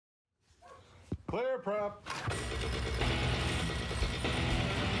Clear prop.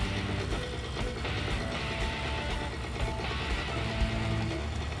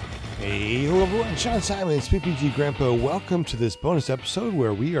 Hey, hello everyone, Sean Simons, PPG Grandpa. Welcome to this bonus episode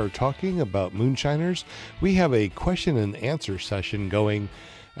where we are talking about moonshiners. We have a question and answer session going.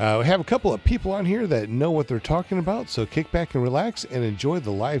 We have a couple of people on here that know what they're talking about, so kick back and relax and enjoy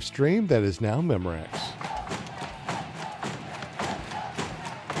the live stream that is now Memorex.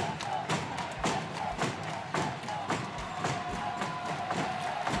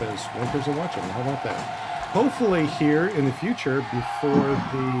 Because one person watching, how about that? Hopefully here in the future, before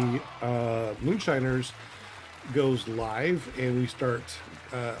the Moonshiners goes live and we start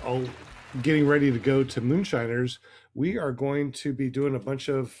all getting ready to go to Moonshiners, we are going to be doing a bunch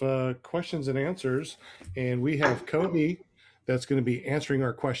of questions and answers, and we have Cody that's going to be answering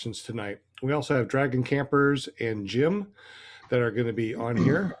our questions tonight. We also have Dragon Campers and Jim that are going to be on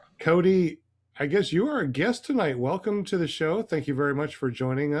here. Cody, I guess you are a guest tonight. Welcome to the show. Thank you very much for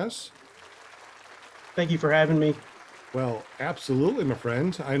joining us. Thank you for having me. Well, absolutely, my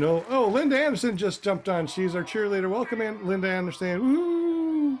friend. I know. Oh, Linda Anderson just jumped on. She's our cheerleader. Welcome in, Linda Anderson.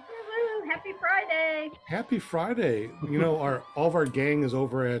 Woo! Happy Friday. Happy Friday. You know, all of our gang is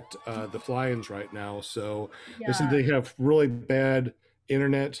over at the Fly-Ins right now. So listen, they have really bad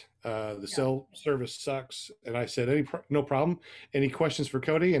internet. The cell service sucks. And I said, no problem. Any questions for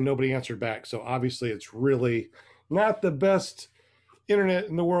Cody? And nobody answered back. So obviously it's really not the best internet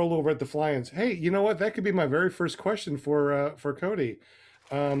in the world over at the Fly-Ins. Hey, you know what? That could be my very first question for Cody.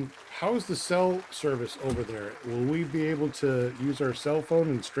 How is the cell service over there? Will we be able to use our cell phone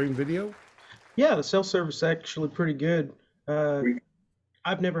and stream video? Yeah, the cell service is actually pretty good.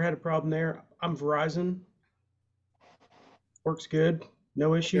 I've never had a problem there. I'm Verizon. Works good.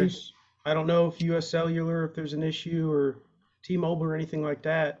 No issues. Okay. I don't know if US Cellular, if there's an issue, or T-Mobile or anything like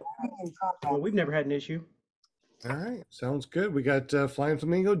that. Well, we've never had an issue. All right, sounds good. We got Flying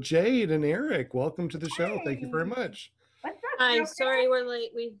Flamingo, Jade, and Eric. Welcome to the show. Hey. Thank you very much. What's up? Hi, sorry we're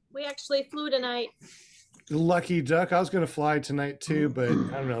late. We actually flew tonight. Lucky duck. I was going to fly tonight too, but I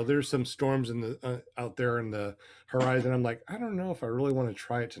don't know. There's some storms in the out there in the horizon. I'm like, I don't know if I really want to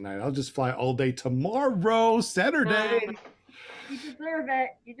try it tonight. I'll just fly all day tomorrow, Saturday. You deserve it.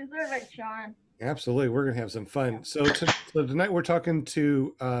 You deserve it, Sean. Absolutely. We're going to have some fun. So tonight we're talking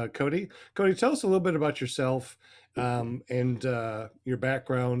to Cody. Cody, tell us a little bit about yourself and your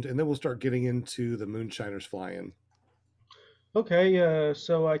background, and then we'll start getting into the Moonshiners Fly-In. Okay,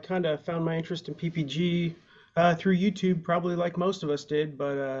 so I kind of found my interest in PPG through YouTube, probably like most of us did,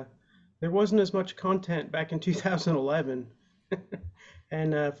 but there wasn't as much content back in 2011.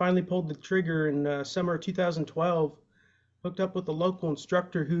 And finally pulled the trigger in summer of 2012. Hooked up with a local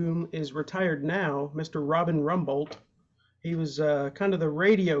instructor who is retired now, Mr. Robin Rumbold. He was kind of the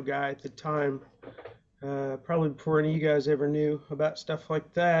radio guy at the time, probably before any of you guys ever knew about stuff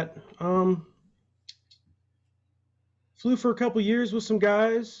like that. Flew for a couple years with some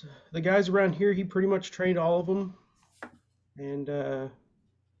guys. The guys around here, he pretty much trained all of them. And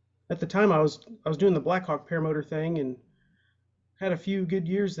at the time, I was doing the Blackhawk paramotor thing and had a few good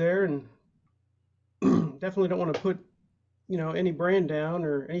years there. And definitely don't want to put any brand down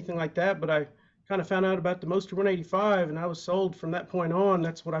or anything like that, but I kind of found out about the Moster 185 and I was sold from that point on.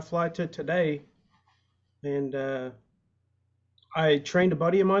 That's what I fly to today. And I trained a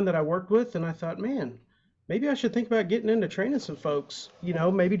buddy of mine that I worked with, and I thought, man, maybe I should think about getting into training some folks,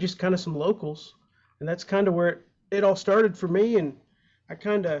 maybe just kind of some locals. And that's kind of where it all started for me. And I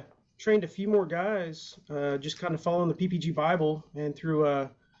kind of trained a few more guys, just kind of following the PPG Bible and through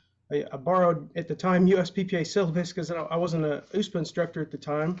I borrowed at the time USPPA syllabus because I wasn't a USPA instructor at the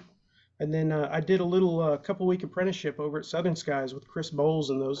time. And then I did a little couple-week apprenticeship over at Southern Skies with Chris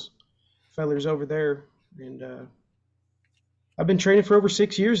Bowles and those fellers over there. And I've been training for over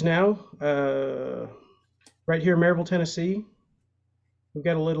 6 years now, right here in Maryville, Tennessee. We've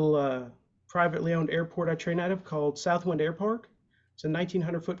got a little privately owned airport I train out of called Southwind Air Park. It's a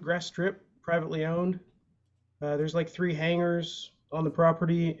 1,900-foot grass strip, privately owned. There's like 3 hangars on the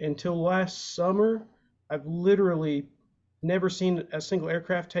property. Until last summer, I've literally never seen a single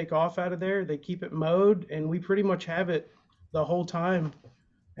aircraft take off out of there. They keep it mowed, and we pretty much have it the whole time.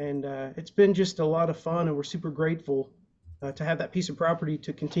 And it's been just a lot of fun, and we're super grateful to have that piece of property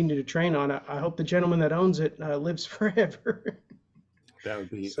to continue to train on. I hope the gentleman that owns it lives forever. That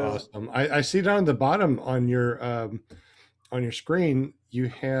would be awesome. I see down at the bottom on your screen, you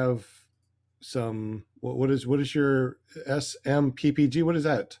have some, what is your SMPPG? What is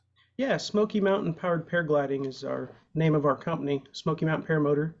that? Yeah, Smoky Mountain Powered Paragliding is our name of our company, Smoky Mountain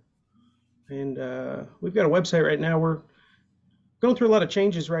Paramotor. And we've got a website right now. We're going through a lot of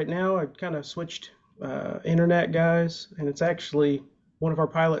changes right now. I kind of switched internet guys, and it's actually one of our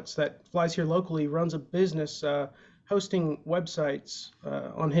pilots that flies here locally runs a business hosting websites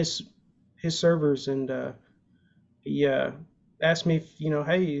on his servers, and he asked me if,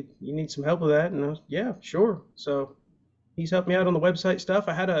 hey, you need some help with that, and I was, yeah, sure. So he's helped me out on the website stuff.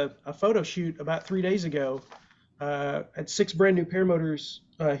 I had a photo shoot about 3 days ago. Had 6 brand new paramotors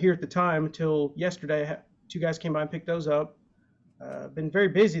here at the time until yesterday. 2 guys came by and picked those up. Been very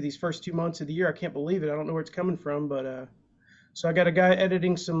busy these first 2 months of the year. I can't believe it. I don't know where it's coming from, but so I got a guy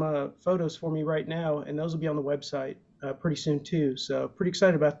editing some photos for me right now, and those will be on the website pretty soon too. So pretty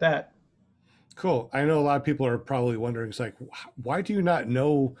excited about that. Cool. I know a lot of people are probably wondering, it's like, why do you not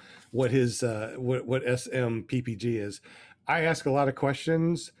know what his what SMPPG is? I ask a lot of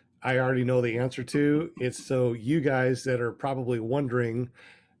questions I already know the answer to. It's so you guys that are probably wondering,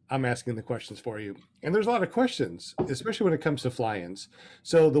 I'm asking the questions for you. And there's a lot of questions, especially when it comes to fly-ins.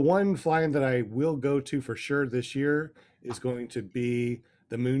 So the one fly-in that I will go to for sure this year is going to be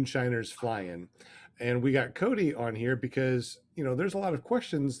the Moonshiners fly-in. And we got Cody on here because, there's a lot of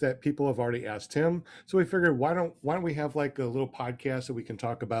questions that people have already asked him. So we figured, why don't we have like a little podcast that we can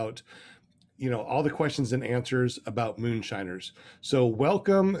talk about, all the questions and answers about Moonshiners. So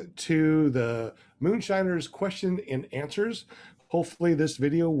welcome to the Moonshiners question and answers. Hopefully this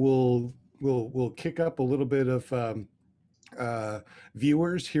video will kick up a little bit of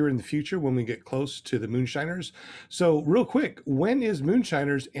viewers here in the future when we get close to the Moonshiners. So real quick, when is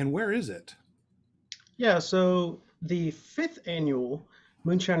Moonshiners and where is it? Yeah, so the 5th annual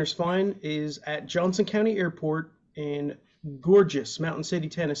Moonshiners Flying is at Johnson County Airport in gorgeous Mountain City,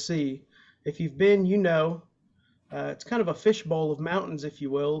 Tennessee. If you've been, it's kind of a fishbowl of mountains, if you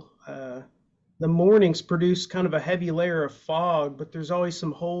will. The mornings produce kind of a heavy layer of fog, but there's always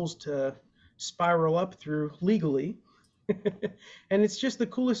some holes to spiral up through legally. And it's just the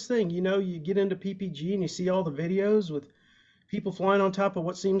coolest thing. You get into PPG and you see all the videos with people flying on top of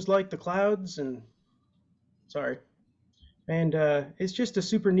what seems like the clouds, and it's just a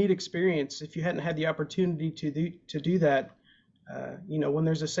super neat experience. If you hadn't had the opportunity to do that, when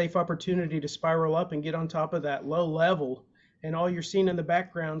there's a safe opportunity to spiral up and get on top of that low level, and all you're seeing in the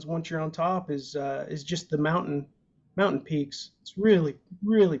backgrounds once you're on top is just the mountain peaks. It's really,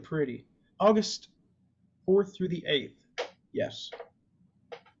 really pretty. August 4th through the 8th. Yes.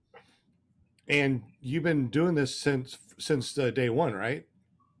 And you've been doing this since day one, right?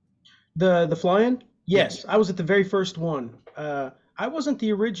 The flying? Yes, I was at the very first one. I wasn't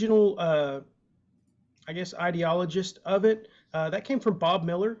the original, ideologist of it. That came from Bob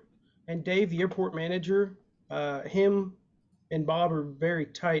Miller and Dave, the airport manager. Him and Bob are very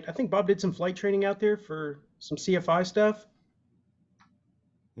tight. I think Bob did some flight training out there for some CFI stuff.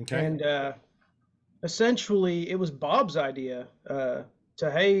 Okay. And essentially, it was Bob's idea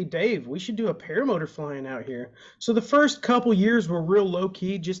hey, Dave, we should do a paramotor flying out here. So the first couple years were real low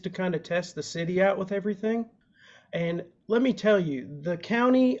key just to kind of test the city out with everything. And let me tell you, the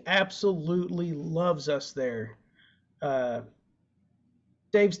county absolutely loves us there.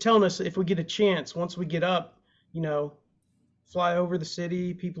 Dave's telling us if we get a chance, once we get up, fly over the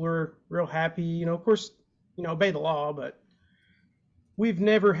city, people are real happy, of course, obey the law, but we've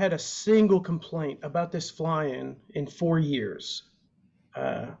never had a single complaint about this fly-in in 4 years.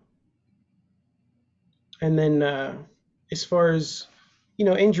 And then as far as,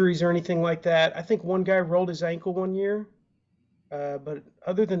 injuries or anything like that, I think one guy rolled his ankle one year. But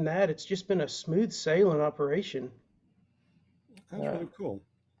other than that, it's just been a smooth sailing operation. That's really cool.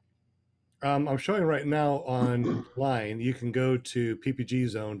 I'm showing right now online. You can go to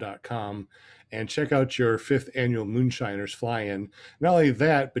ppgzone.com and check out your 5th annual Moonshiners fly-in. Not only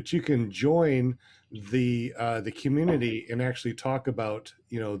that, but you can join the community and actually talk about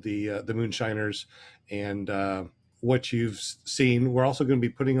the Moonshiners and what you've seen. We're also going to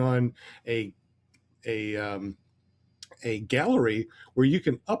be putting on a gallery where you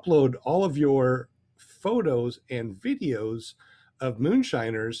can upload all of your photos and videos of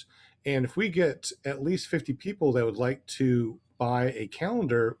Moonshiners. And if we get at least 50 people that would like to buy a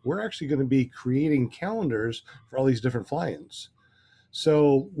calendar, we're actually going to be creating calendars for all these different fly-ins.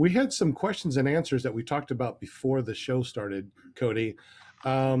 So we had some questions and answers that we talked about before the show started, Cody.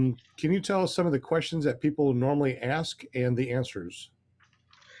 Can you tell us some of the questions that people normally ask and the answers?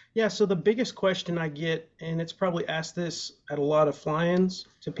 Yeah, so the biggest question I get, and it's probably asked this at a lot of fly-ins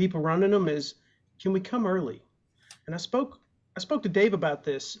to people running them, is, can we come early? And I spoke to Dave about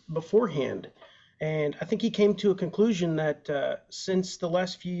this beforehand, and I think he came to a conclusion that since the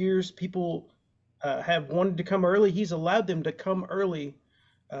last few years people have wanted to come early, he's allowed them to come early.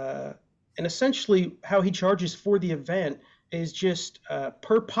 And essentially how he charges for the event is just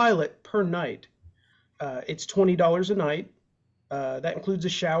per pilot per night. It's $20 a night. That includes a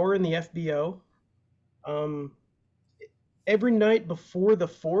shower in the FBO. Um, every night before the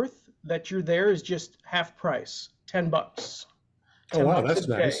 4th that you're there is just half price, $10. Oh, wow, $10 that's a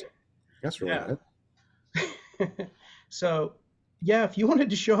day. nice. That's really Yeah. good. So, yeah, if you wanted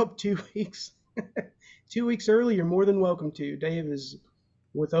to show up 2 weeks, 2 weeks early, you're more than welcome to. Dave is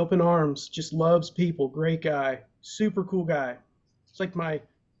with open arms, just loves people, great guy, super cool guy. It's like my,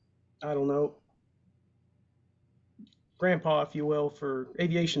 I don't know, grandpa, if you will, for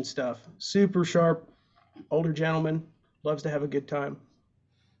aviation stuff. Super sharp, older gentleman, loves to have a good time.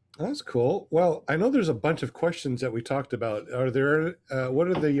 That's cool. Well, I know there's a bunch of questions that we talked about. Are there, what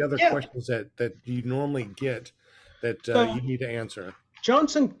are the other Yeah. questions that you normally get that So- you need to answer?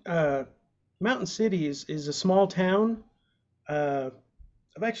 Johnson, Mountain City is a small town.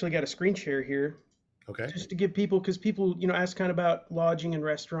 I've actually got a screen share here Okay. just to give people, because people, ask kind of about lodging and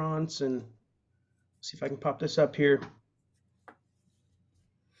restaurants, and see if I can pop this up here.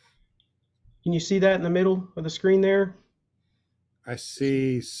 Can you see that in the middle of the screen there? I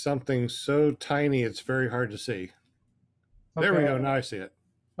see something so tiny it's very hard to see. There we Okay. go. Now I see it.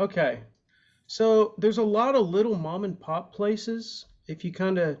 Okay. So there's a lot of little mom and pop places. If you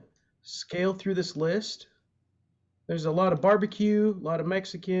kind of scale through this list, there's a lot of barbecue, a lot of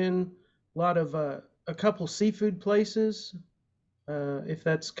Mexican, a lot of a couple seafood places. If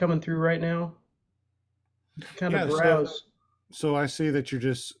that's coming through right now, you can kind Yeah, of so- browse. So I see that you're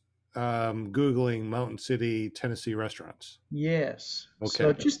just Googling Mountain City, Tennessee restaurants. Yes. So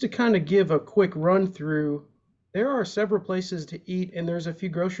Okay. just to kind of give a quick run through, there are several places to eat, and there's a few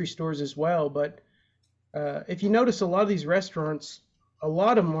grocery stores as well. But if you notice, a lot of these restaurants, a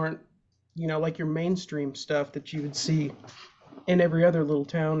lot of them aren't, like your mainstream stuff that you would see in every other little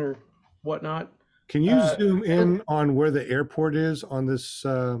town or whatnot. Can you zoom in on where the airport is on this?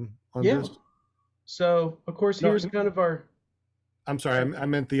 On Yeah. this? So, of course, No, here's kind of our, I'm sorry, I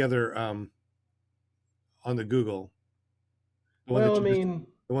meant the other on the Google. The one well, I that you just, mean,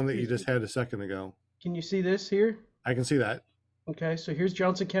 the one that you just had a second ago. can you see this here? I can see that. Okay, so here's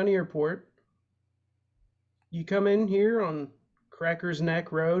Johnson County Airport. You come in here on Crackers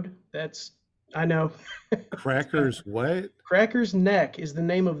Neck Road. I know. Crackers what? Crackers Neck is the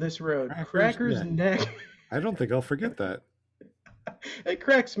name of this road. Crackers Crackers Neck. I don't think I'll forget that. It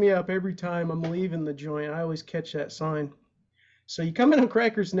cracks me up every time I'm leaving the joint. I always catch that sign. So you come in on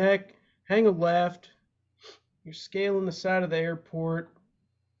Crackers Neck, hang a left. You're scaling the side of the airport.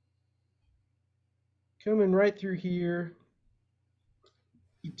 Coming right through here.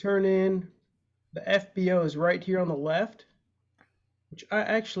 You turn in. The FBO is right here on the left, which I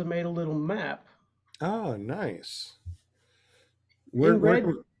actually made a little map. Oh, nice. Where red-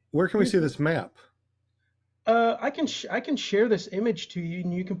 where can we see this map? I can share this image to you,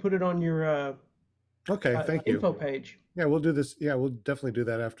 and you can put it on your Okay, thank you. info page. Yeah, we'll do this. Yeah, we'll definitely do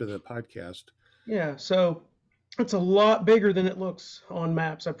that after the podcast. Yeah, so it's a lot bigger than it looks on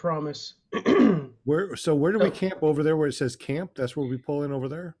maps, I promise. Where do we So- camp over there where it says camp? That's where we pull in over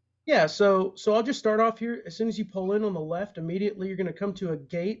there? Yeah, so I'll just start off here. As soon as you pull in on the left, immediately you're going to come to a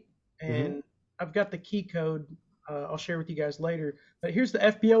gate, and I've got the key code. I'll share with you guys later. But here's the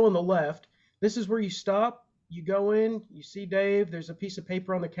FBO on the left. This is where you stop. You go in, you see Dave. There's a piece of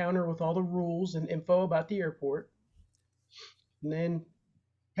paper on the counter with all the rules and info about the airport. And then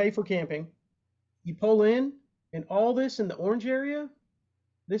pay for camping. You pull in, and all this in the orange area,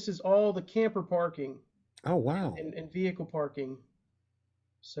 this is all the camper parking Oh, wow. and vehicle parking.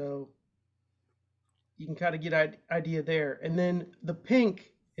 So you can kind of get an idea there. And then the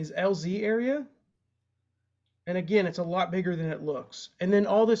pink is LZ area. And again, it's a lot bigger than it looks. And then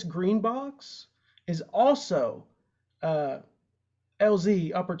all this green box is also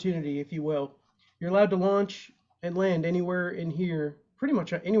LZ opportunity, if you will. You're allowed to launch and land anywhere in here, pretty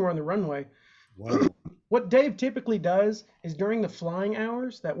much anywhere on the runway. Wow. What Dave typically does is during the flying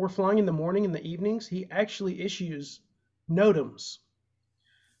hours that we're flying in the morning and the evenings, he actually issues NOTAMs.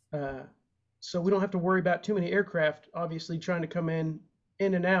 So we don't have to worry about too many aircraft, obviously, trying to come in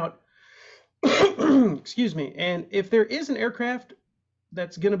and out. Excuse me. And if there is an aircraft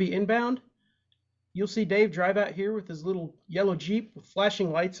that's going to be inbound, you'll see Dave drive out here with his little yellow Jeep with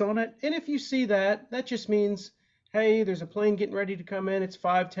flashing lights on it. And if you see that, that just means, hey, there's a plane getting ready to come in. It's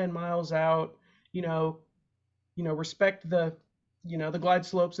 5-10 miles out. Respect the glide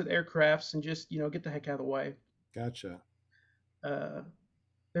slopes of the aircrafts and just, get the heck out of the way. Gotcha.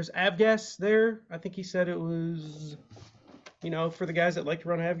 There's avgas there. I think he said it was, for the guys that like to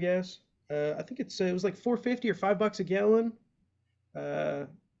run avgas. I think it was like $4.50 or $5 a gallon.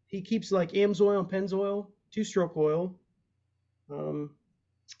 He keeps like AMSOIL and Pennzoil, 2-stroke oil. Um,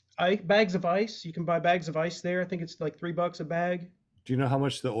 bags of ice. You can buy bags of ice there. I think it's like $3 a bag. Do you know how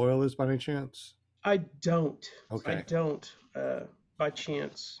much the oil is by any chance? I don't. Okay. I don't. By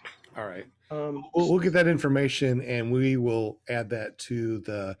chance. All right. Um, We'll get that information and we will add that to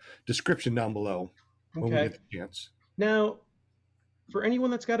the description down below when we okay. get the chance. Now, for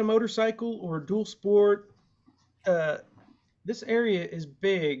anyone that's got a motorcycle or a dual sport, this area is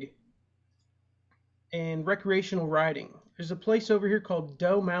big in recreational riding. There's a place over here called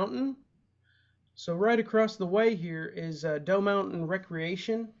Doe Mountain. So right across the way here is Doe Mountain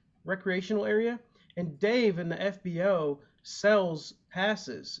recreational area, and Dave in the FBO sells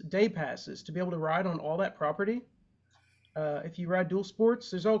day passes to be able to ride on all that property. If you ride dual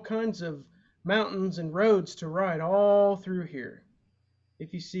sports, there's all kinds of mountains and roads to ride all through here.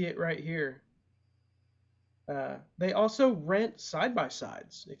 If you see it right here. They also rent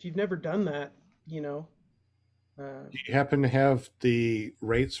side-by-sides. If you've never done that, you know. Do you happen to have the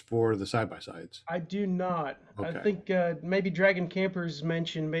rates for the side-by-sides? I do not. Okay. I think maybe Dragon Campers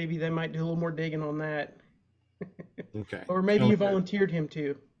mentioned maybe they might do a little more digging on that. Okay. Or maybe Sounds you good. volunteered him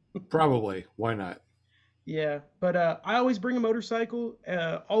to. Probably. Why not? Yeah, but I always bring a motorcycle.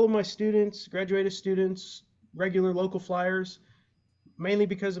 All of my students, graduated students, regular local flyers, mainly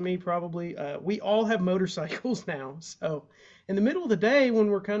because of me probably, we all have motorcycles now. So in the middle of the day when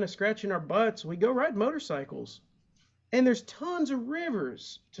we're kind of scratching our butts, we go ride motorcycles. And there's tons of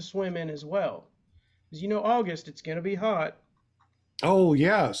rivers to swim in as well. As you know, August, it's going to be hot. Oh,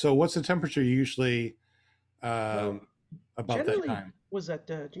 yeah. So what's the temperature usually about that Generally, time? was that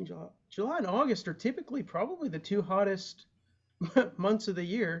June, July and August are typically probably the two hottest months of the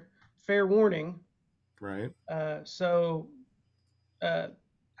year. Fair warning. Right. I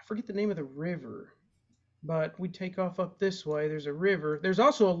forget the name of the river, but we take off up this way. There's a river. There's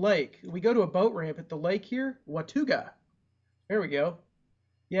also a lake. We go to a boat ramp at the lake here, Watuga. There we go.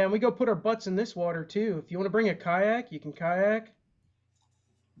 Yeah, and we go put our butts in this water too. If you want to bring a kayak, you can kayak.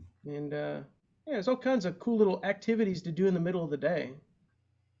 And yeah, there's all kinds of cool little activities to do in the middle of the day.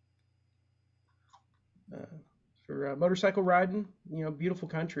 For motorcycle riding, you know, beautiful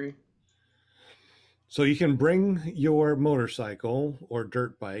country. So you can bring your motorcycle or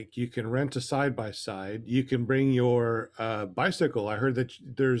dirt bike. You can rent a side-by-side. You can bring your bicycle. I heard that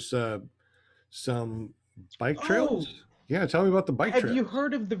there's some bike trails. Oh, Yeah, tell me about the bike have trails. you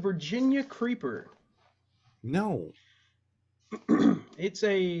heard of the Virginia Creeper? No. It's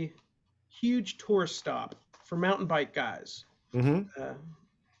a huge tourist stop for mountain bike guys. Mm-hmm.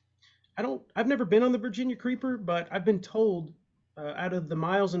 I've never been on the Virginia Creeper, but I've been told out of the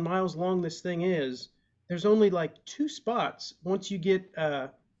miles and miles long this thing is, there's only like 2 spots once you get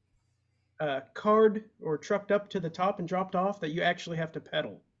card or trucked up to the top and dropped off that you actually have to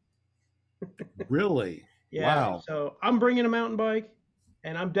pedal. Really? Yeah. Wow. So I'm bringing a mountain bike,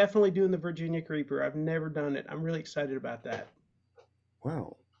 and I'm definitely doing the Virginia Creeper. I've never done it. I'm really excited about that.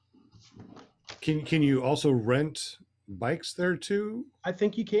 Wow. Can you also rent bikes there too? I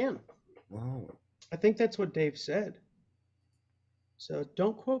think you can. Wow. I think that's what Dave said. So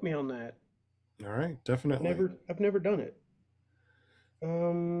don't quote me on that. All right, definitely. I've never done it.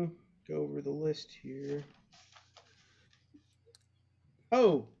 Go over the list here.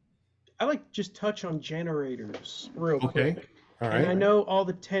 Oh, I like to just touch on generators real Okay. quick. All And I right. know all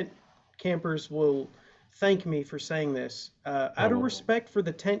the tent campers will thank me for saying this. Out of Probably. respect for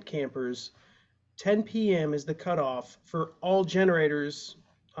the tent campers, 10 p.m. is the cutoff for all generators,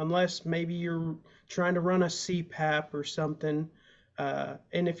 unless maybe you're trying to run a CPAP or something.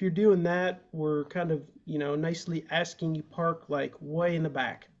 And if you're doing that, we're kind of, you know, nicely asking you park like way in the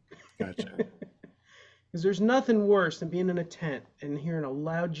back. Gotcha. Because there's nothing worse than being in a tent and hearing a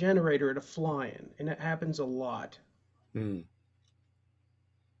loud generator at a fly-in, and it happens a lot. Hmm.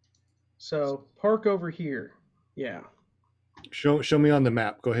 So park over here. Yeah. Show me on the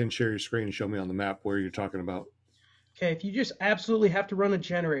map. Go ahead and share your screen and show me on the map where you're talking about. Okay, if you just absolutely have to run a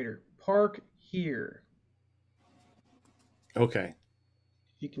generator, park here. Okay.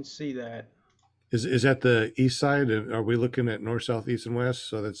 You can see that. Is that the east side? Are we looking at north, south, east, and west?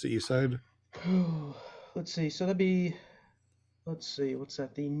 So that's the east side? Let's see. So that'd be, let's see, what's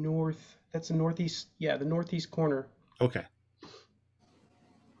that? The north, that's the northeast. Yeah, the northeast corner. Okay.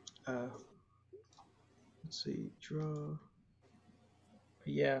 Let's see, draw.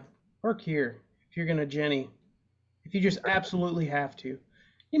 Yeah, park here if you're gonna Jenny. If you just absolutely have to.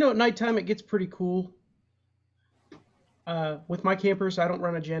 You know, at nighttime it gets pretty cool. With my campers, I don't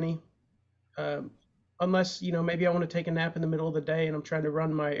run a Jenny. Unless, you know, maybe I want to take a nap in the middle of the day and I'm trying to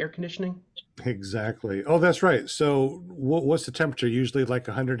run my air conditioning. Exactly. Oh, that's right. So what's the temperature? Usually like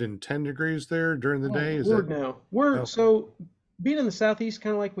 110 degrees there during the day? Is Lord, that? no. We're Oh. so being in the southeast,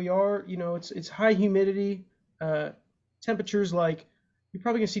 kind of like we are, it's high humidity. Temperatures like you're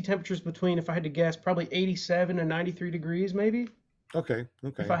probably gonna see temperatures between, if I had to guess, probably 87 and 93 degrees, maybe. Okay.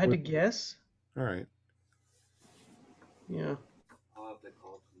 If I had to guess, All right. yeah. I'll have to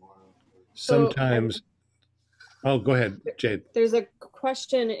call tomorrow. Sometimes. Oh, go ahead, Jade. There's a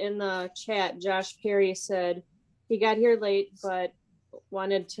question in the chat. Josh Perry said he got here late, but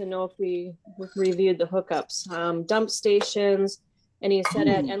wanted to know if we reviewed the hookups, dump stations, and he said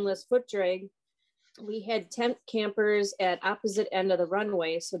at Endless Foot Drag, we had tent campers at opposite end of the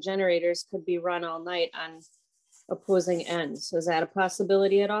runway, so generators could be run all night on opposing ends. So is that a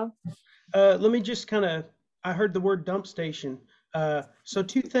possibility at all? Let me just I heard the word dump station. So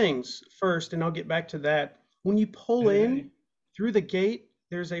two things. First, and I'll get back to that. When you pull in through the gate,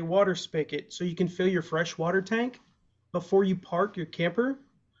 there's a water spigot, so you can fill your fresh water tank before you park your camper,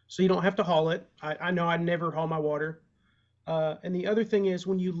 so you don't have to haul it. I know I never haul my water. And the other thing is,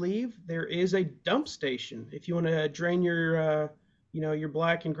 when you leave, there is a dump station if you want to drain your, your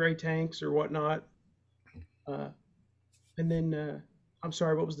black and gray tanks or whatnot. And then, I'm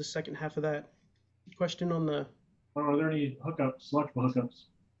sorry, what was the second half of that question on the? Are there any hookups, electrical hookups,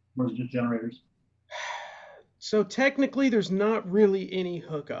 or is it just generators? So technically, there's not really any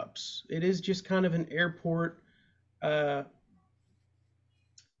hookups. It is just kind of an airport.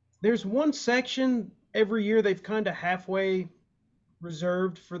 There's one section every year they've kind of halfway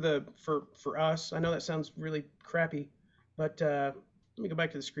reserved for us. I know that sounds really crappy, but let me go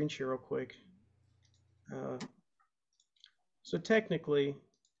back to the screen share real quick. So technically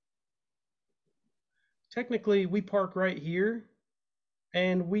we park right here,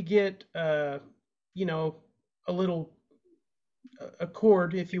 and we get a little a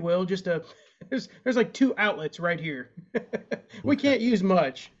cord, if you will, just there's like 2 outlets right here. We can't use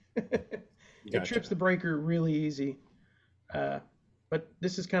much. It trips the breaker really easy. But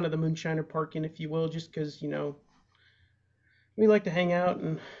this is kind of the moonshiner parking, if you will, just because, we like to hang out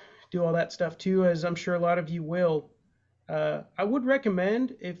and do all that stuff too, as I'm sure a lot of you will. I would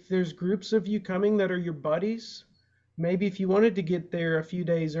recommend, if there's groups of you coming that are your buddies, maybe if you wanted to get there a few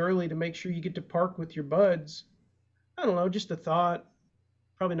days early to make sure you get to park with your buds. I don't know, just a thought.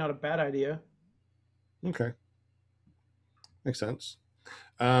 Probably not a bad idea. Okay. Makes sense.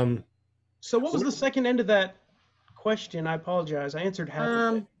 So what was the second end of that question? I apologize. I answered half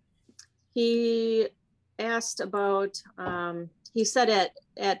of it. He asked about, he said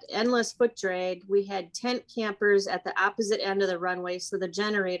at Endless Foot Drag, we had tent campers at the opposite end of the runway, so the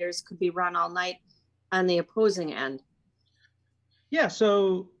generators could be run all night on the opposing end. Yeah,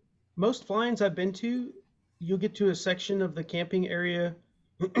 so most fly-ins I've been to, you'll get to a section of the camping area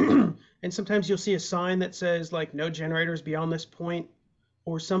and sometimes you'll see a sign that says like no generators beyond this point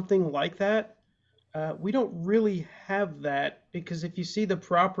or something like that. We don't really have that because if you see the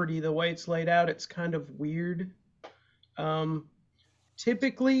property, the way it's laid out, it's kind of weird.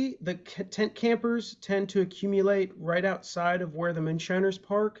 Typically, the tent campers tend to accumulate right outside of where the moonshiners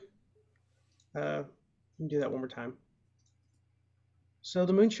park. Let me do that one more time. So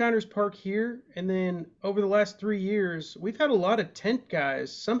the moonshiners park here, and then over the last 3 years, we've had a lot of tent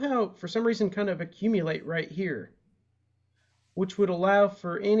guys somehow, for some reason, kind of accumulate right here, which would allow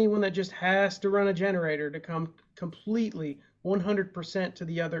for anyone that just has to run a generator to come completely 100% to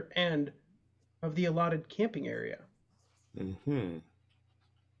the other end of the allotted camping area. Mm-hmm.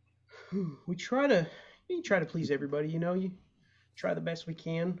 We try to please everybody, you try the best we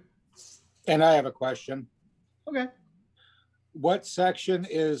can. And I have a question. Okay. What section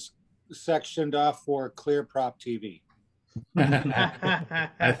is sectioned off for Clear Prop TV?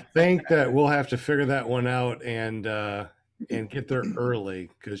 I think that we'll have to figure that one out and get there early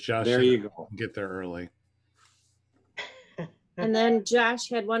because Josh There you go. Get there early. And then Josh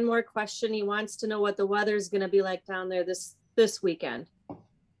had one more question. He wants to know what the weather is going to be like down there this weekend.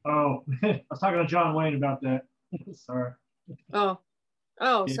 Oh, I was talking to John Wayne about that. Sorry. Oh,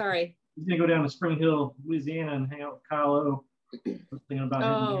 Yeah. sorry. He's gonna go down to Spring Hill, Louisiana, and hang out with Kyle O. I was thinking about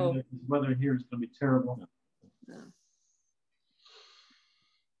him. The weather here is gonna be terrible.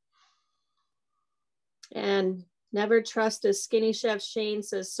 And never trust a skinny chef. Shane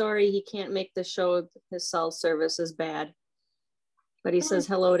says, sorry, he can't make the show. His cell service is bad. But he says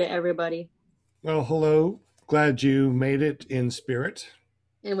hello to everybody. Well, hello. Glad you made it in spirit.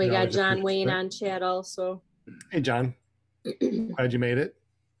 And we got John Wayne on chat also. Hey, John. Glad you made it.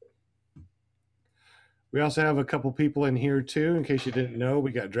 We also have a couple people in here too, in case you didn't know.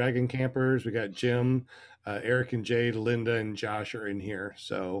 We got Dragon Campers, we got Jim, Eric and Jade, Linda and Josh are in here.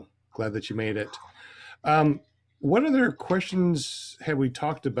 So glad that you made it. What other questions have we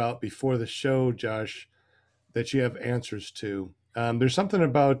talked about before the show, Josh, that you have answers to. There's something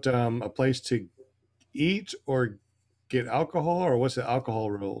about a place to eat or get alcohol, or what's the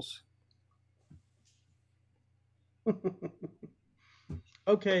alcohol rules?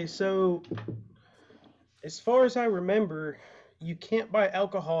 Okay, so as far as I remember, you can't buy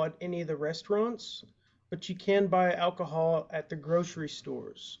alcohol at any of the restaurants, but you can buy alcohol at the grocery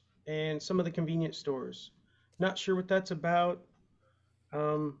stores and some of the convenience stores. Not sure what that's about.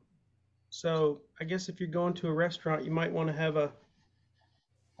 Um, so I guess if you're going to a restaurant, you might want to have a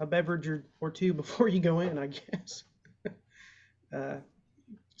beverage or two before you go in, I guess. uh,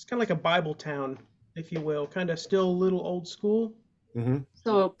 it's kind of like a Bible town, if you will, kind of still a little old school. Mm-hmm.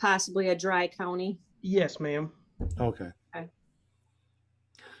 So possibly a dry county. Yes, ma'am. Okay. Okay.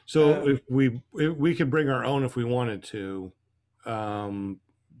 So if we could bring our own if we wanted to,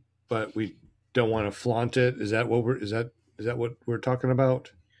 but we don't want to flaunt it. Is that what is that what we're talking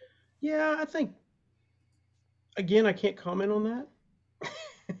about? Yeah, I think, again, I can't comment on that.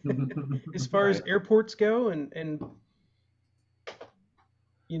 As far as airports go, and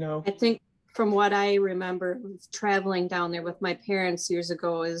you know, I think from what I remember traveling down there with my parents years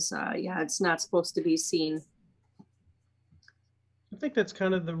ago is, yeah, it's not supposed to be seen. I think that's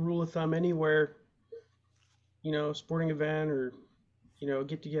kind of the rule of thumb anywhere, you know, sporting event or, you know,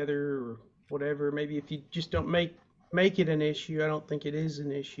 get together or whatever. Maybe if you just don't make it an issue, I don't think it is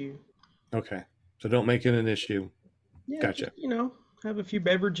an issue. Okay. So don't make it an issue. Yeah, Gotcha. just, you know, have a few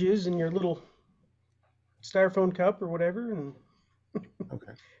beverages in your little styrofoam cup or whatever and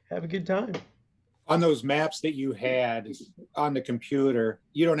Okay. have a good time. On those maps that you had on the computer,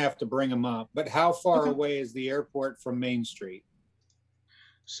 you don't have to bring them up, but how far away is the airport from Main Street?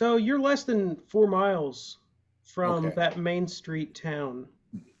 So you're less than 4 miles from Okay. that Main Street town,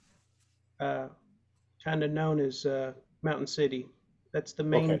 kind of known as Mountain City. That's the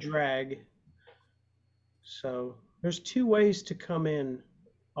main Okay. drag. So there's 2 ways to come in.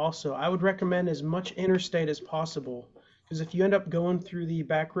 Also, I would recommend as much interstate as possible, because if you end up going through the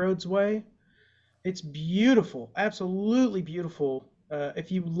back roads way, it's beautiful, absolutely beautiful.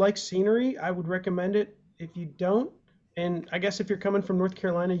 If you like scenery, I would recommend it. If you don't, and I guess if you're coming from North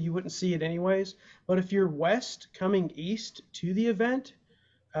Carolina, you wouldn't see it anyways. But if you're west coming east to the event,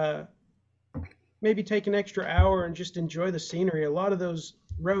 maybe take an extra hour and just enjoy the scenery. A lot of those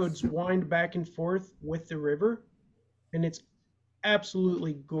roads wind back and forth with the river, and it's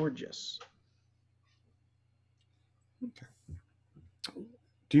absolutely gorgeous.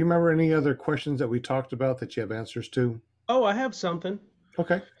 Do you remember any other questions that we talked about that you have answers to? Oh, I have something.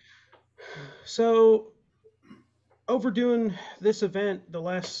 Okay. So, overdoing this event the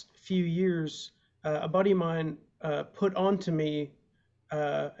last few years, a buddy of mine put onto me,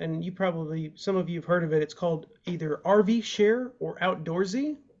 and some of you have heard of it. It's called either RV Share or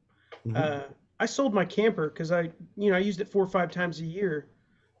Outdoorsy. Mhm. I sold my camper because I used it 4 or 5 times a year.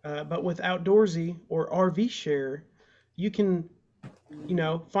 But with Outdoorsy or RV Share, you can,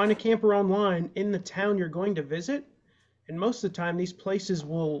 find a camper online in the town you're going to visit, and most of the time these places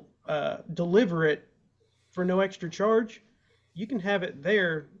will deliver it for no extra charge. You can have it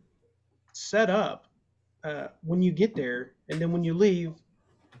there set up when you get there, and then when you leave,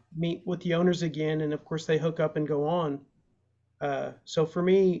 meet with the owners again, and of course they hook up and go on. So for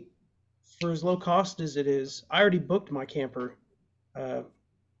me, for as low cost as it is, I already booked my camper. I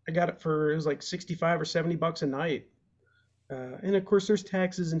got it was like 65 or 70 bucks a night. And of course there's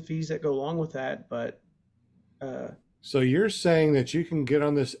taxes and fees that go along with that, but So you're saying that you can get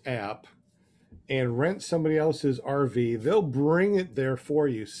on this app and rent somebody else's RV. They'll bring it there for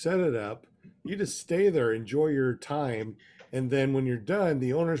you, set it up. You just stay there, enjoy your time, and then when you're done,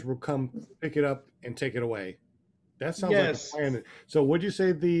 the owners will come pick it up and take it away. That sounds Yes. like a plan. So what'd you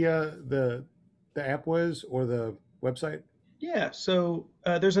say the app was, or the website? yeah, so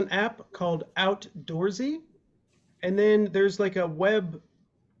there's an app called Outdoorsy, and then there's like a web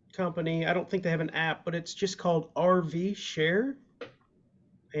company. I don't think they have an app, but it's just called RV Share.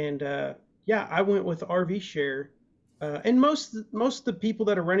 And yeah, I went with RV Share. And most of the people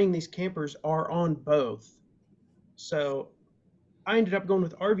that are renting these campers are on both. So I ended up going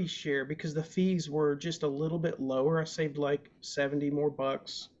with RV Share because the fees were just a little bit lower. I saved like 70 more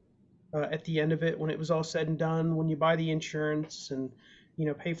bucks at the end of it when it was all said and done, when you buy the insurance and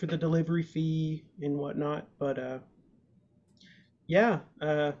pay for the delivery fee and whatnot. But yeah,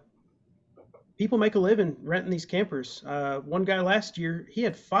 people make a living renting these campers. One guy last year, he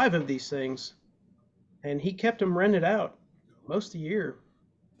had 5 of these things, and he kept them rented out most of the year.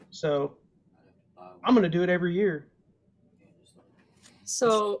 So I'm going to do it every year.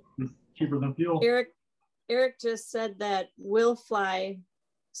 So Cheaper than fuel. Eric just said that Will Fly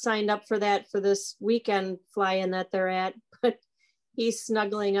signed up for that for this weekend fly-in that they're at, but he's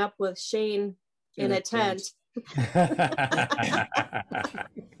snuggling up with Shane in a tent.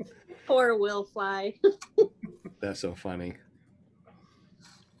 Poor Will Fly. That's so funny.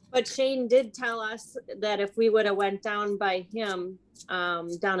 But Shane did tell us that if we would have went down by him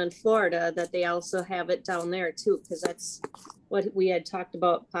down in Florida, that they also have it down there too, because that's what we had talked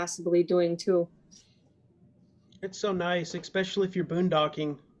about possibly doing too. It's so nice, especially if you're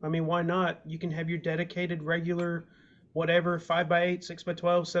boondocking. I mean, why not? You can have your dedicated, regular, whatever, 5x8, 6x12,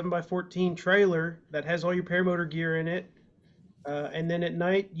 7x14 trailer that has all your paramotor gear in it. And then at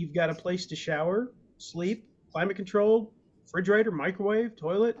night, you've got a place to shower, sleep, climate controlled, refrigerator, microwave,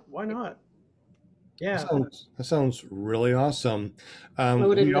 toilet. Why not? Yeah. That sounds really awesome.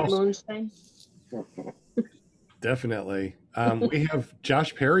 Loaded We with also, moonshine. definitely. We have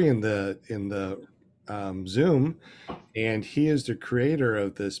Josh Perry in the Zoom, and he is the creator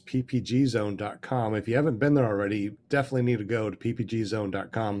of this ppgzone.com. If you haven't been there already, you definitely need to go to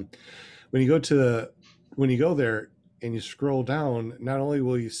ppgzone.com. When you go there and you scroll down, not only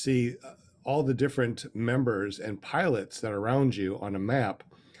will you see all the different members and pilots that are around you on a map,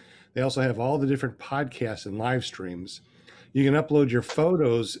 they also have all the different podcasts and live streams. You can upload your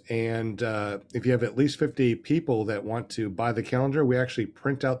photos, and if you have at least 50 people that want to buy the calendar, we actually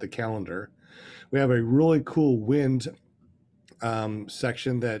print out the calendar. We have a really cool wind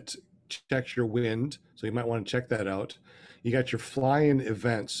section that checks your wind, so you might want to check that out. You got your fly-in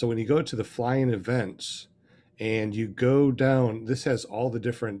events. So when you go to the fly-in events and you go down, this has all the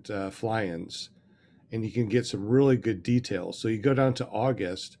different fly-ins, and you can get some really good details. So you go down to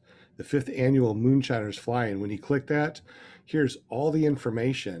August, the 5th annual Moonshiners Fly-In. When you click that, here's all the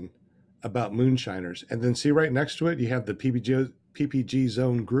information about Moonshiners. And then see right next to it, you have the PPG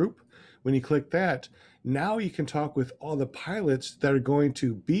Zone group. When you click that, now you can talk with all the pilots that are going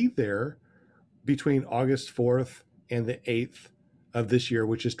to be there between August 4th and the 8th of this year,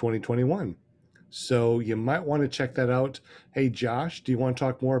 which is 2021. So you might want to check that out. Hey, Josh, do you want to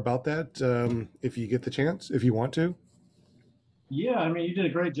talk more about that if you get the chance, if you want to? Yeah, I mean, you did a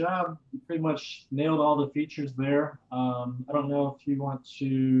great job. You pretty much nailed all the features there. I don't know if you want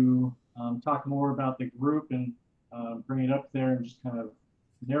to talk more about the group and bring it up there and just kind of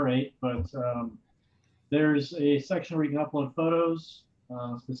narrate, but there's a section where you can upload photos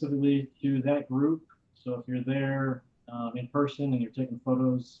specifically to that group. So if you're there in person and you're taking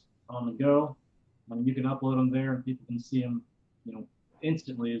photos on the go, you can upload them there and people can see them,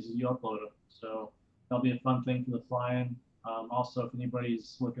 instantly as you upload them. So that'll be a fun thing for the fly-in. Also, if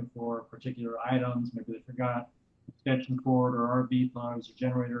anybody's looking for particular items, maybe they forgot extension cord or RB plugs or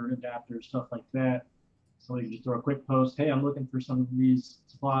generator adapters, stuff like that. So you can just throw a quick post, hey, I'm looking for some of these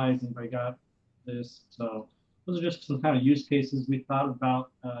supplies, anybody got this? So those are just some kind of use cases we thought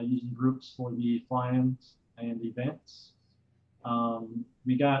about using groups for the fly-ins and events.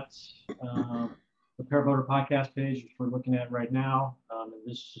 We got the Paramotor podcast page, which we're looking at right now. And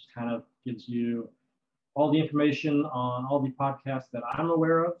this just kind of gives you all the information on all the podcasts that I'm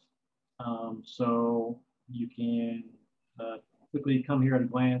aware of. So you can quickly come here at a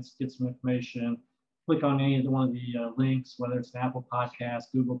glance, get some information, click on any of one of the links, whether it's an Apple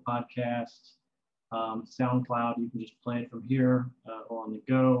Podcast, Google Podcast, SoundCloud. You can just play it from here or on the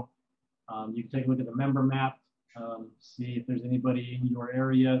go. You can take a look at the member map, see if there's anybody in your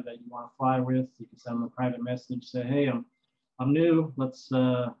area that you want to fly with. You can send them a private message, say, hey, I'm new.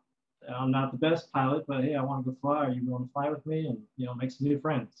 I'm not the best pilot, but hey, I want to go fly. Are you willing to fly with me? And make some new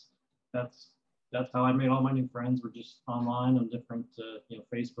friends. That's how I made all my new friends. We're just online on different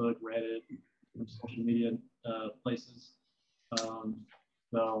Facebook, Reddit, social media places.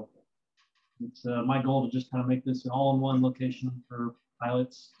 So it's my goal to just kind of make this an all-in-one location for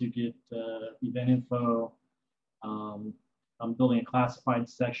pilots to get event info. I'm building a classified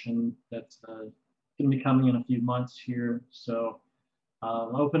section that's going to be coming in a few months here. So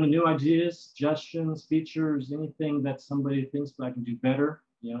open to new ideas, suggestions, features, anything that somebody thinks that I can do better.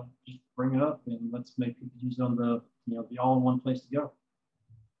 Just bring it up and let's make it use on the the all-in-one place to go.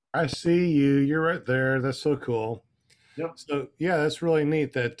 I see you. You're right there. That's so cool. Yep. So yeah, that's really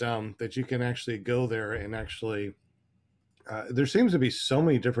neat that that you can actually go there and actually. There seems to be so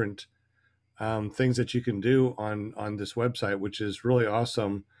many different things that you can do on this website, which is really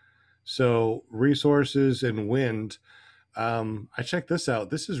awesome. So resources and wind. I checked this out.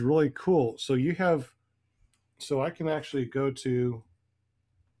 This is really cool. So I can actually go to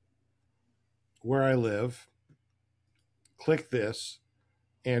where I live, click this,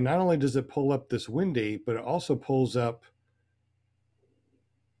 and not only does it pull up this windy, but it also pulls up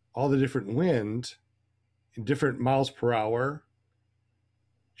all the different wind in different miles per hour,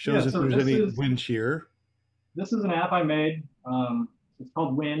 shows Yeah, if so there's this any is- wind shear. This is an app I made. It's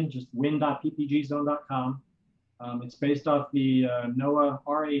called Wind, just wind.ppgzone.com. It's based off the NOAA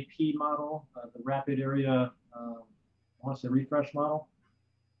RAP model, the Rapid Area, I want to say refresh model.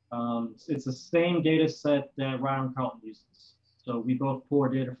 It's the same data set that Ryan Carlton uses. So we both pull our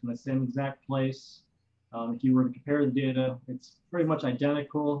data from the same exact place. If you were to compare the data, it's pretty much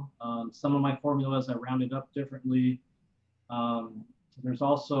identical. Some of my formulas I rounded up differently. There's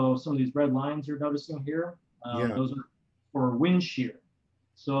also some of these red lines you're noticing here. Yeah. Those are for wind shear.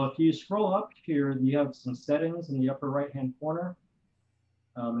 So if you scroll up here, you have some settings in the upper right-hand corner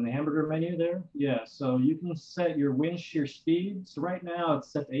in the hamburger menu there. Yeah, so you can set your wind shear speed. So right now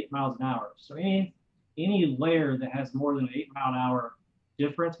it's set to 8 miles an hour. So any layer that has more than an 8 mile an hour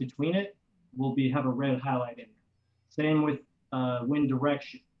difference between it will have a red highlight in there. Same with wind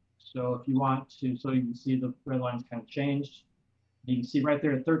direction. So if you want to, so you can see the red lines kind of changed. You can see right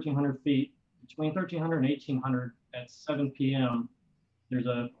there at 1,300 feet, between 1,300 and 1,800 at 7 p.m., there's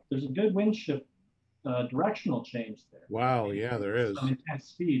a good wind shift directional change there. Wow, yeah, there is. Some intense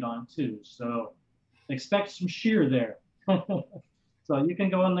speed on too. So expect some shear there. So you can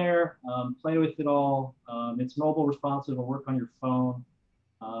go in there, play with it all. It's mobile responsive, it'll work on your phone.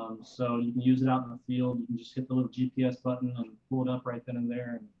 So you can use it out in the field. You can just hit the little GPS button and pull it up right then and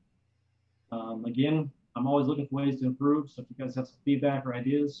there. And again, I'm always looking for ways to improve. So if you guys have some feedback or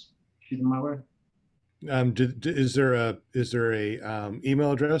ideas, shoot them my way. Is there a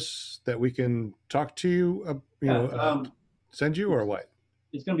email address that we can talk to you? Send you or what?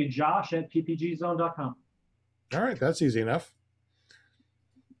 It's going to be josh@ppgzone.com. All right, that's easy enough.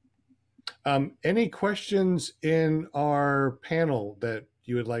 Any questions in our panel that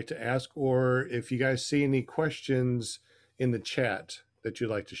you would like to ask, or if you guys see any questions in the chat that you'd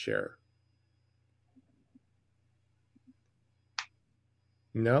like to share?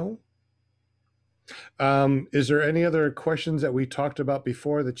 No? Is there any other questions that we talked about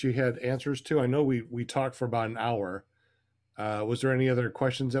before that you had answers to? I know we talked for about an hour. Was there any other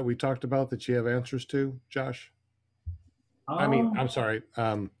questions that we talked about that you have answers to, Josh? I'm sorry,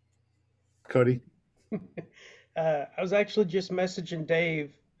 Cody. I was actually just messaging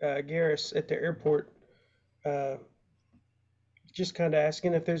Dave Garris at the airport, just kind of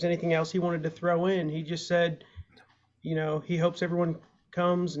asking if there's anything else he wanted to throw in. He just said, he hopes everyone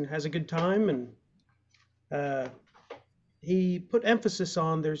comes and has a good time, and he put emphasis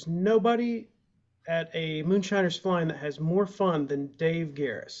on there's nobody at a Moonshiners Flying that has more fun than Dave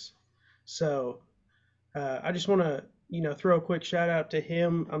Garris. So I just want to throw a quick shout out to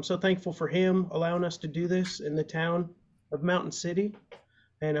him. I'm so thankful for him allowing us to do this in the town of Mountain City,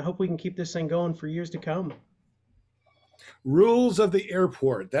 and I hope we can keep this thing going for years to come. Rules of the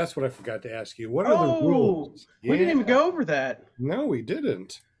airport. That's what I forgot to ask you. What are the rules? We didn't even go over that. No, we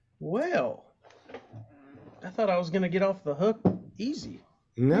didn't. Well, I thought I was going to get off the hook easy.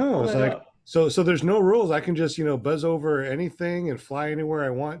 No, it's like, so there's no rules. I can just, buzz over anything and fly anywhere I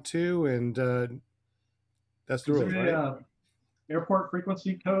want to, and that's the rules, right? Airport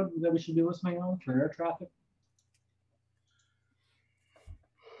frequency code that we should be listening on for air traffic?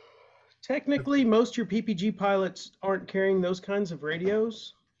 Technically, most of your PPG pilots aren't carrying those kinds of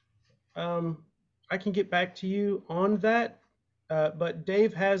radios. I can get back to you on that, but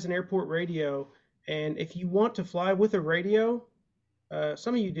Dave has an airport radio, and if you want to fly with a radio,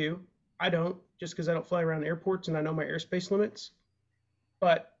 some of you do. I don't, just because I don't fly around airports and I know my airspace limits.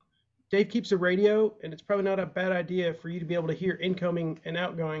 But Dave keeps a radio, and it's probably not a bad idea for you to be able to hear incoming and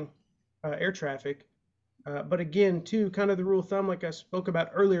outgoing air traffic. But again, too, kind of the rule of thumb, like I spoke about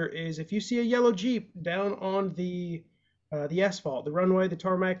earlier, is if you see a yellow Jeep down on the asphalt, the runway, the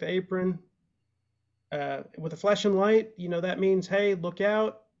tarmac, the apron, with a flashing light, that means, hey, look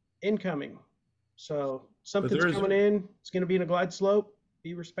out, incoming. So something's coming in. It's going to be in a glide slope.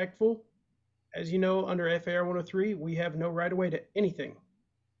 Be respectful. As you know, under FAR 103, we have no right of way to anything.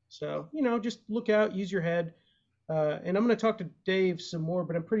 So, just look out, use your head. And I'm going to talk to Dave some more,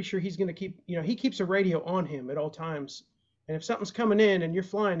 but I'm pretty sure he's going to keep, he keeps a radio on him at all times. And if something's coming in and you're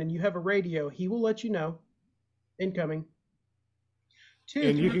flying and you have a radio, he will let you know, incoming.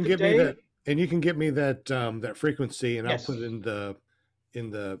 And you can get me that, that frequency, and yes, I'll put it in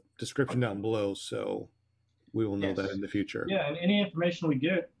the description down below, so we will know that in the future. Yeah, and any information we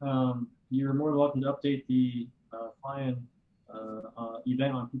get, you're more than welcome to update the fly-in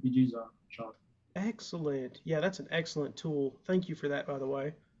event on PPG Zone, Sean. Excellent. Yeah, that's an excellent tool. Thank you for that, by the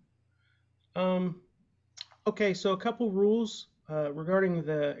way. Okay, so a couple rules regarding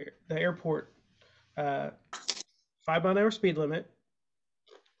the airport. 5 mile an hour speed limit.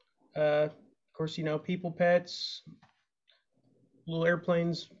 Of course, people, pets, little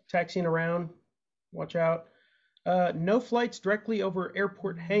airplanes taxiing around. Watch out. No flights directly over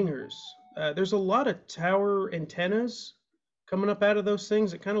airport hangars. There's a lot of tower antennas coming up out of those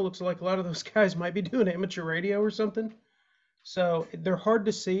things. It kind of looks like a lot of those guys might be doing amateur radio or something. So they're hard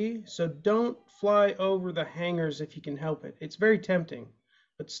to see. So don't fly over the hangars if you can help it. It's very tempting,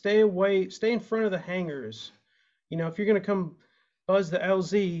 but stay away, stay in front of the hangars. You know, if you're going to come buzz the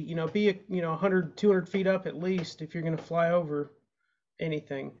LZ, you know, be 100, 200 feet up at least if you're going to fly over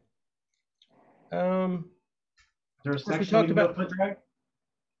anything. Is there a course, we section talked we can go about- foot drag?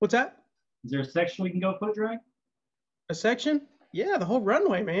 What's that? Is there a section we can go foot drag? A section? Yeah, the whole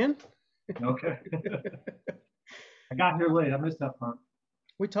runway, man. Okay. I got here late. I missed that part.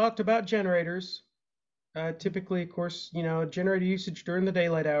 We talked about generators. Typically, of course, you know, generator usage during the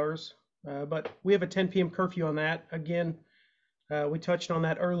daylight hours, but we have a 10 p.m. curfew on that. Again, we touched on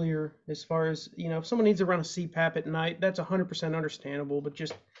that earlier as far as, you know, if someone needs to run a CPAP at night, that's 100% understandable, but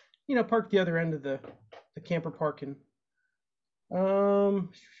just, you know, park the other end of the camper parking.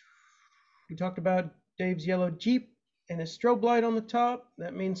 We talked about Dave's yellow Jeep and his strobe light on the top.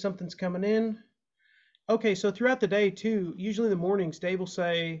 That means something's coming in. Okay, so throughout the day too, usually in the mornings, Dave will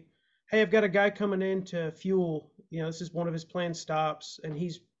say, hey, I've got a guy coming in to fuel. You know, this is one of his planned stops, and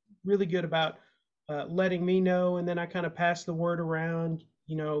he's really good about letting me know, and then I kind of pass the word around,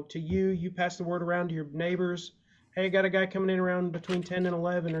 you know, to you. You pass the word around to your neighbors. Hey, I got a guy coming in around between 10 and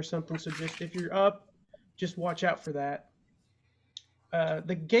 11 or something, so just if you're up, just watch out for that.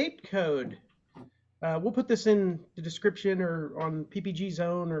 The gate code. We'll put this in the description or on PPG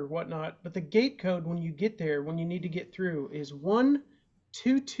Zone or whatnot, but the gate code when you get there, when you need to get through, is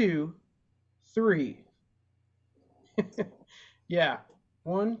 1223. Yeah,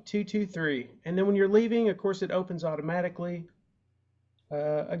 1223. And then when you're leaving, of course, it opens automatically.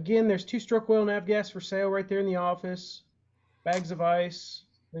 Again, there's 2-stroke oil nav gas for sale right there in the office. Bags of ice.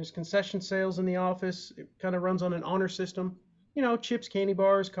 There's concession sales in the office. It kind of runs on an honor system. You know, chips, candy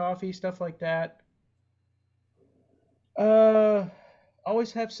bars, coffee, stuff like that.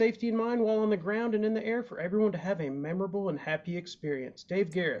 Always have safety in mind while on the ground and in the air for everyone to have a memorable and happy experience. Dave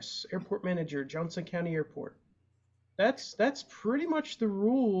Garris, Airport Manager, Johnson County Airport. That's pretty much the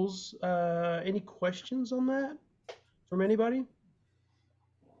rules. Any questions on that from anybody?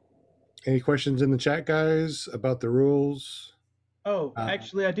 Any questions in the chat, guys, about the rules? Oh,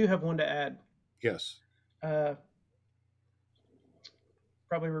 actually, I do have one to add. Yes. Probably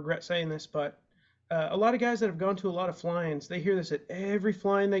regret saying this, but a lot of guys that have gone to a lot of fly-ins, they hear this at every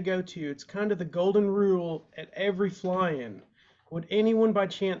fly-in they go to. It's kind of the golden rule at every fly-in. Would anyone by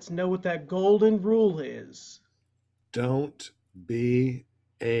chance know what that golden rule is? Don't be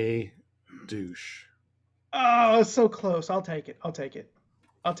a douche. Oh, so close. I'll take it. I'll take it.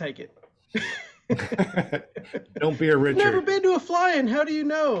 I'll take it. Don't be a Richard. Never been to a fly-in. How do you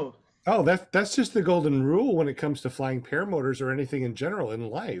know? Oh, that's just the golden rule when it comes to flying paramotors or anything in general in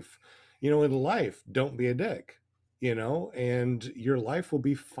life. You know, in life, don't be a dick, you know, and your life will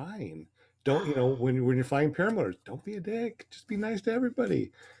be fine. Don't, you know, when you're flying paramotors, don't be a dick. Just be nice to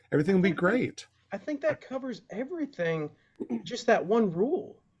everybody. Everything will be great. I think that covers everything. Just that one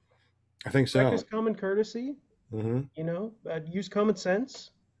rule. I think so. Practice common courtesy. Mm-hmm. You know, use common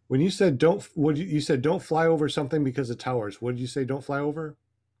sense. When you said you said don't fly over something because of towers. What did you say? Don't fly over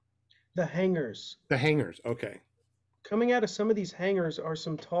the hangars. The hangars. Okay. Coming out of some of these hangars are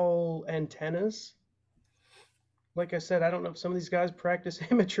some tall antennas. Like I said, I don't know if some of these guys practice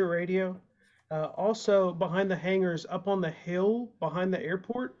amateur radio. Also, behind the hangars, up on the hill behind the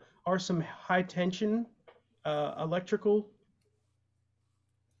airport, are some high tension electrical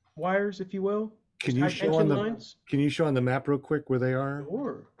wires, if you will. Can you show on the map real quick where they are?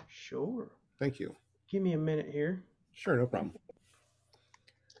 Sure. Thank you. Give me a minute here. Sure, no problem.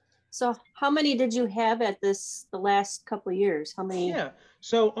 So how many did you have at the last couple of years? How many? Yeah.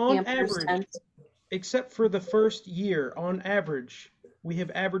 So on average, except for the first year, on average, we have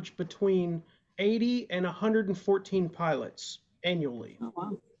averaged between 80 and 114 pilots annually. Oh,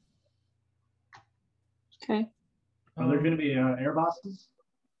 wow. Okay. Are there going to be air bosses?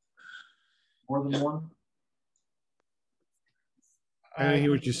 More than one? I didn't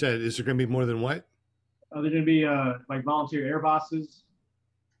hear what you said. Is there going to be more than what? Are there going to be like volunteer air bosses?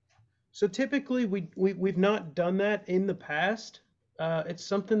 So typically we've not done that in the past. It's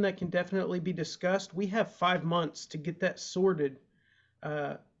something that can definitely be discussed. We have 5 months to get that sorted.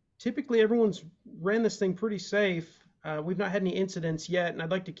 Typically everyone's ran this thing pretty safe. We've not had any incidents yet, and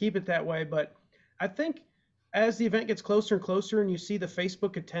I'd like to keep it that way. But I think as the event gets closer and closer and you see the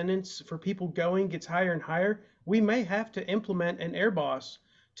Facebook attendance for people going gets higher and higher, we may have to implement an air boss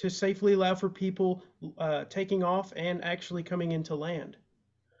to safely allow for people taking off and actually coming into land.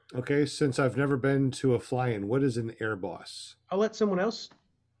 Okay, since I've never been to a fly-in, what is an air boss? I'll let someone else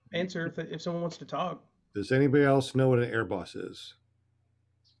answer if someone wants to talk. Does anybody else know what an air boss is?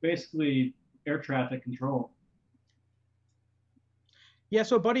 Basically, air traffic control. Yeah,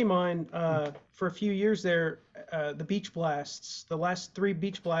 so a buddy of mine, for a few years there, the beach blasts, the last 3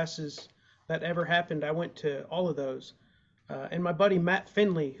 beach blasts that ever happened, I went to all of those. And my buddy Matt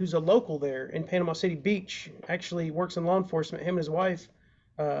Finley, who's a local there in Panama City Beach, actually works in law enforcement, him and his wife,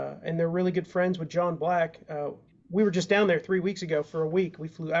 and they're really good friends with John Black. We were just down there 3 weeks ago for a week. We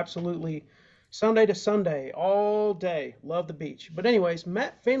flew absolutely Sunday to Sunday, all day. Love the beach. But anyways,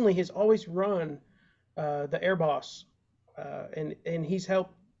 Matt Finley has always run the Air Boss, and he's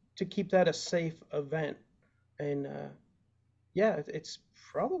helped to keep that a safe event. And yeah, it's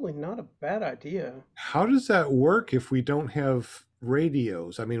probably not a bad idea. How does that work if we don't have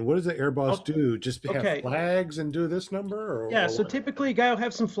radios? I mean, what does the air boss do? Just have Okay. flags and do this number? Or, Yeah, or so what? typically a guy will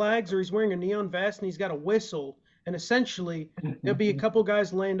have some flags or he's wearing a neon vest and he's got a whistle, and essentially there'll be a couple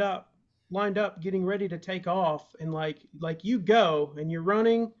guys lined up getting ready to take off, and like you go and you're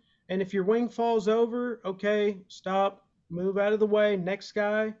running, and if your wing falls over, okay, stop, move out of the way, next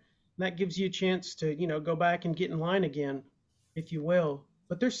guy, and that gives you a chance to, go back and get in line again, if you will.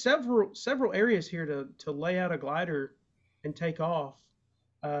 But there's several areas here to lay out a glider and take off.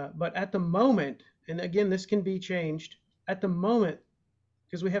 But at the moment, and again, this can be changed, at the moment,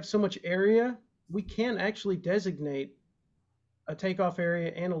 because we have so much area, we can actually designate a takeoff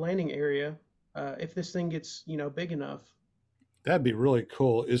area and a landing area if this thing gets, big enough. That'd be really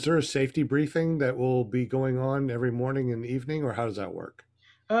cool. Is there a safety briefing that will be going on every morning and evening, or how does that work?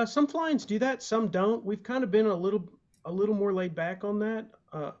 Some fly-ins do that, some don't. We've kind of been a little more laid back on that,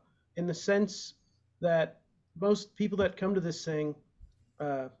 in the sense that most people that come to this thing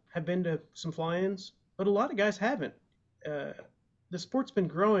have been to some fly-ins, but a lot of guys haven't. The sport's been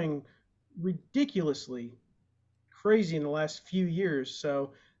growing ridiculously crazy in the last few years.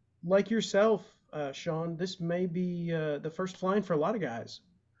 So, like yourself, Sean, this may be the first fly-in for a lot of guys.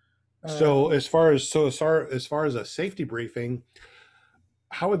 So as far as a safety briefing,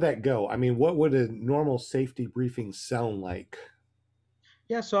 how would that go? I mean, what would a normal safety briefing sound like?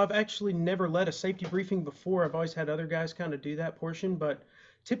 Yeah, so I've actually never led a safety briefing before. I've always had other guys kind of do that portion, but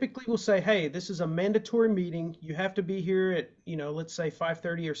typically we'll say, hey, this is a mandatory meeting. You have to be here at, let's say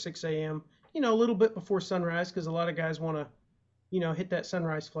 5:30 or 6 a.m., a little bit before sunrise, because a lot of guys want to, hit that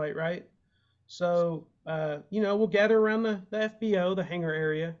sunrise flight, right? So, we'll gather around the FBO, the hangar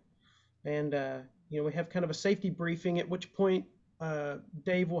area, and, we have kind of a safety briefing, at which point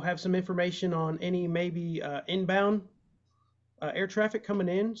Dave will have some information on any maybe inbound air traffic coming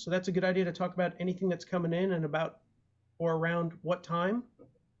in. So that's a good idea to talk about anything that's coming in and about or around what time.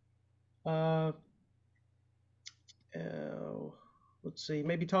 Let's see,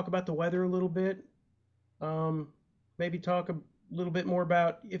 maybe talk about the weather a little bit. Maybe talk a little bit more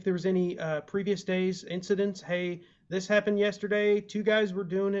about if there was any previous days incidents. Hey, this happened yesterday. 2 guys were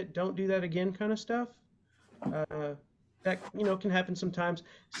doing it. Don't do that again, kind of stuff. That can happen sometimes.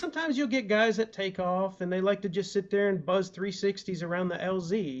 Sometimes you'll get guys that take off and they like to just sit there and buzz 360s around the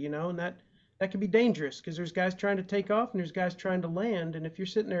LZ, and that can be dangerous because there's guys trying to take off and there's guys trying to land, and if you're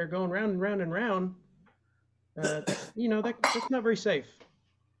sitting there going round and round and round, that's not very safe.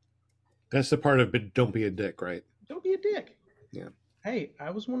 That's the part of don't be a dick, right? Don't be a dick. Yeah. Hey,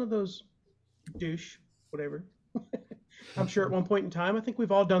 I was one of those douche, whatever. I'm sure at one point in time, I think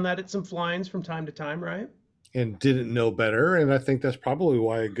we've all done that at some fly-ins from time to time, right? And didn't know better. And I think that's probably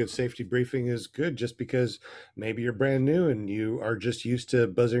why a good safety briefing is good, just because maybe you're brand new and you are just used to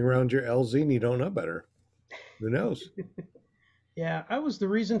buzzing around your LZ and you don't know better. Who knows? Yeah, I was the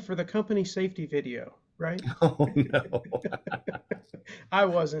reason for the company safety video, right? Oh, no. I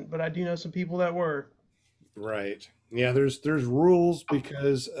wasn't, but I do know some people that were. Right. Yeah, there's rules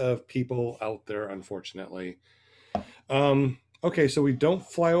because of people out there, unfortunately. Okay, so we don't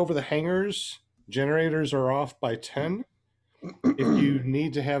fly over the hangars. Generators are off by 10. If you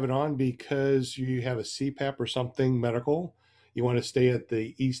need to have it on because you have a CPAP or something medical, you want to stay at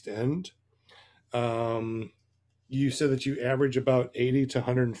the east end. You said that you average about 80 to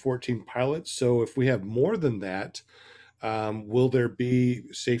 114 pilots. So if we have more than that, will there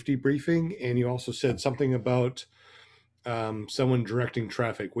be safety briefing? And you also said something about someone directing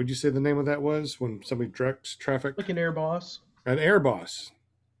traffic. What'd you say the name of that was when somebody directs traffic? Like an air boss. An air boss.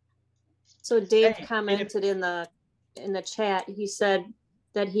 So Dave Hey, commented in the chat, he said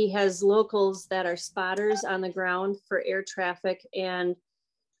that he has locals that are spotters on the ground for air traffic, and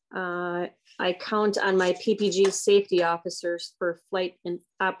I count on my PPG safety officers for flight and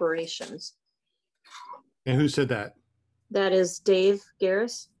operations. And who said that? That is Dave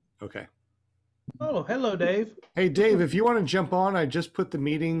Garris. Okay. Oh, hello, Dave. Hey, Dave, if you want to jump on, I just put the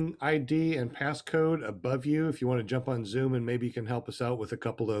meeting ID and passcode above you. If you want to jump on Zoom, and maybe you can help us out with a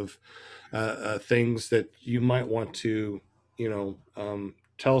couple of things that you might want to,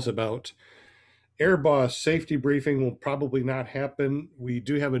 tell us about. Airboss safety briefing will probably not happen. We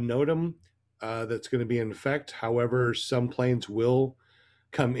do have a NOTAM that's going to be in effect. However, some planes will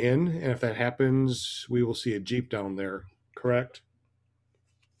come in, and if that happens, we will see a Jeep down there, correct?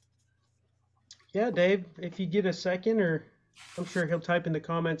 Yeah, Dave, if you get a second, or I'm sure he'll type in the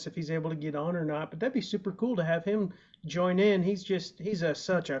comments if he's able to get on or not, but that'd be super cool to have him join in. He's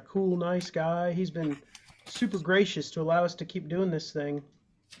such a cool, nice guy. He's been super gracious to allow us to keep doing this thing.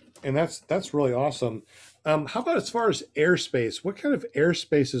 And that's really awesome. How about as far as airspace? What kind of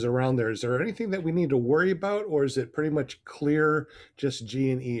airspace is around there? Is there anything that we need to worry about, or is it pretty much clear, just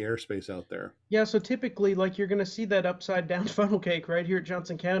G&E airspace out there? Yeah, so typically, like, you're going to see that upside down funnel cake right here at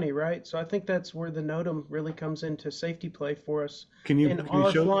Johnson County, right? So I think that's where the NOTAM really comes into safety play for us in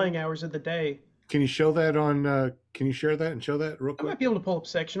our flying hours of the day. Can you show that on? Can you share that and show that real I quick? might be able to pull up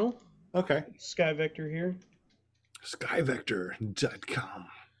sectional. Okay. SkyVector here. Skyvector.com.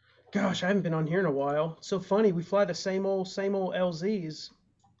 Gosh, I haven't been on here in a while. It's so funny. We fly the same old LZs.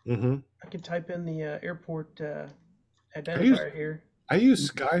 Mm-hmm. I can type in the airport identifier here. I use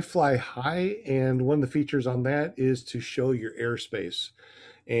Skyfly High, and one of the features on that is to show your airspace.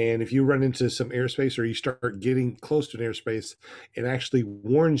 And if you run into some airspace or you start getting close to an airspace, it actually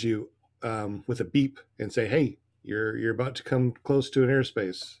warns you with a beep and say, "Hey, you're about to come close to an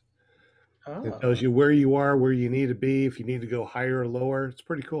airspace." Oh. It tells you where you are, where you need to be, if you need to go higher or lower. It's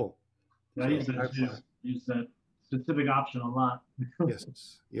pretty cool. Yeah, I use that specific option a lot.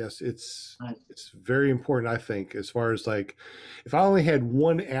 Yes, it's Nice. it's very important, I think, as far as like, if I only had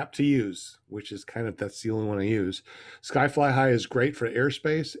one app to use, which is that's the only one I use. Skyfly High is great for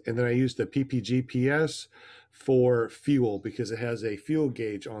airspace, and then I use the PPGPS for fuel because it has a fuel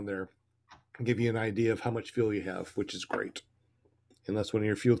gauge on there, give you an idea of how much fuel you have, which is great. Unless one of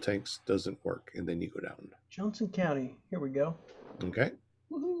your fuel tanks doesn't work, and then you go down. Johnson County. Here we go. Okay.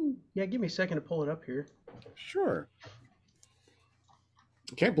 Woohoo. Yeah, give me a second to pull it up here. Sure.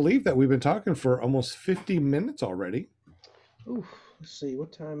 I can't believe that we've been talking for almost 50 minutes already. Ooh, let's see.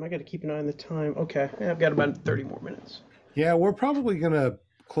 What time? I got to keep an eye on the time. Okay, I've got about 30 more minutes. Yeah, we're probably going to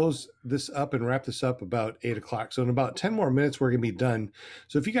close this up and wrap this up about 8 o'clock. So in about 10 more minutes, we're going to be done.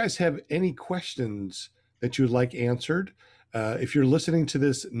 So if you guys have any questions that you'd like answered, if you're listening to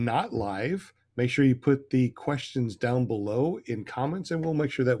this not live, make sure you put the questions down below in comments, and we'll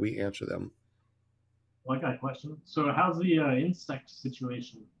make sure that we answer them. Well, I got a question. So how's the insect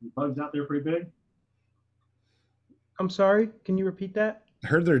situation? The bugs out there pretty big? I'm sorry, can you repeat that? I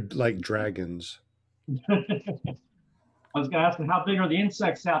heard they're like dragons. I was going to ask, how big are the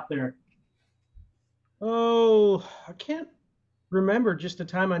insects out there? Oh, I can't remember just the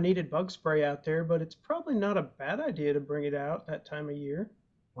time I needed bug spray out there, but it's probably not a bad idea to bring it out that time of year.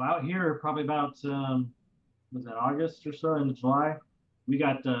 Well, out here, probably about, was that August or so, into July? We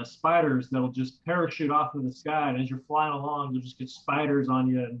got spiders that'll just parachute off in the sky, and as you're flying along, you'll just get spiders on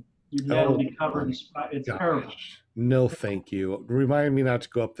you, and your net will be covered in spiders. It's terrible. No, thank you. Remind me not to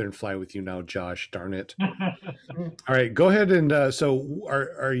go up there and fly with you now, Josh. Darn it. All right, go ahead and so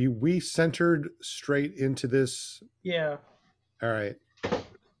are we centered straight into this? Yeah. All right.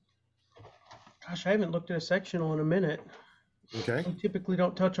 Gosh, I haven't looked at a sectional in a minute. Okay. We typically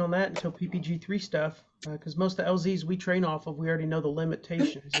don't touch on that until PPG3 stuff, because most of the LZs we train off of, we already know the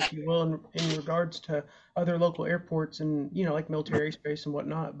limitations, if you will, in regards to other local airports and, like military airspace and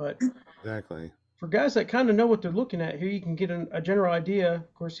whatnot. But exactly. For guys that kind of know what they're looking at, here you can get a general idea.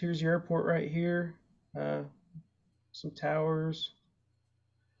 Of course, here's your airport right here. Some towers.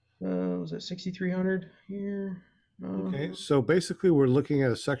 Was it 6,300 here? Okay, so basically we're looking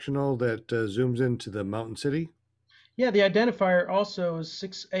at a sectional that zooms into the Mountain City. Yeah, the identifier also is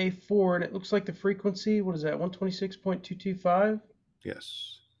 6A4, and it looks like the frequency, what is that, 126.225?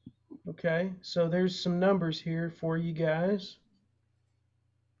 Yes. Okay, so there's some numbers here for you guys.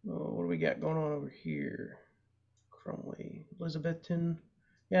 Oh, what do we got going on over here? Crumley, Elizabethton.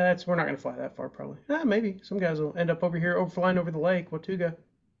 Yeah, we're not going to fly that far, probably. Maybe. Some guys will end up over here, flying over the lake, Watauga.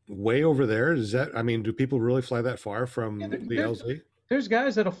 Way over there? Do people really fly that far from the LZ? There's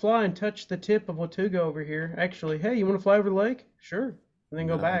guys that'll fly and touch the tip of Watauga over here. Actually, hey, you want to fly over the lake? Sure. And then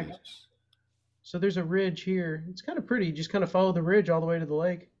go back. So there's a ridge here. It's kind of pretty. You just kind of follow the ridge all the way to the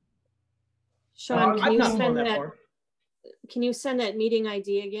lake. Sean, can you send that meeting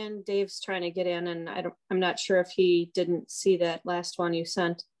ID again? Dave's trying to get in, and I'm not sure if he didn't see that last one you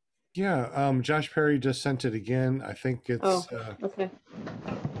sent. Yeah, Josh Perry just sent it again. I think it's, Oh, okay.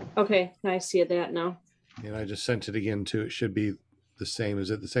 Okay, I see that now. and I just sent it again too. It should be the same. Is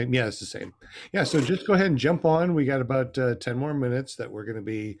it the same? Yeah, it's the same. Yeah, so just go ahead and jump on. We got about 10 more minutes that we're going to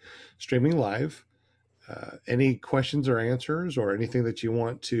be streaming live. Any questions or answers or anything that you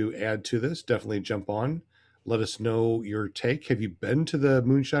want to add to this, definitely jump on. Let us know your take. Have you been to the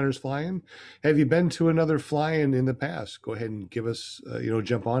Moonshiners Fly-In? Have you been to another fly-in in the past? Go ahead and give us,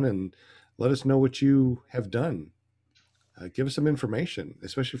 jump on and let us know what you have done. Give us some information,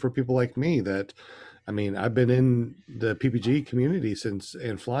 especially for people like me that, I mean, I've been in the PPG community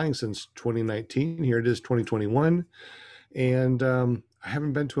and flying since 2019. Here it is 2021. And I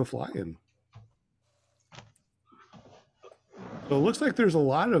haven't been to a fly-in. So it looks like there's a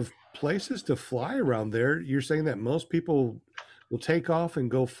lot of places to fly around there. You're saying that most people will take off and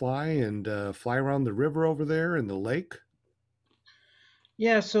go fly around the river over there and the lake?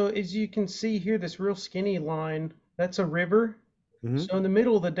 Yeah, so as you can see here, this real skinny line, that's a river. Mhm. So in the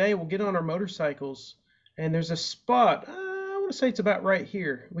middle of the day, we'll get on our motorcycles, and there's a spot, I want to say it's about right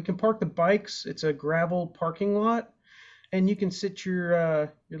here. We can park the bikes. It's a gravel parking lot, and you can sit your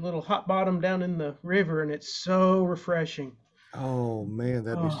little hot bottom down in the river, and it's so refreshing. Oh man,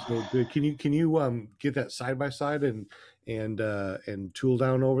 that'd be so Oh, good. Can you get that side by side and tool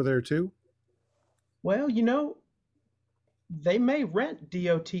down over there too? well, they may rent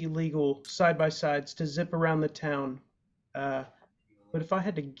DOT legal side-by-sides to zip around the town. But if I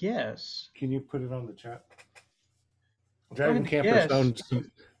had to guess, Can you put it on the chat? if I had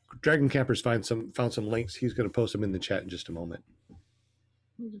to Dragon Campers found some links. He's going to post them in the chat in just a moment.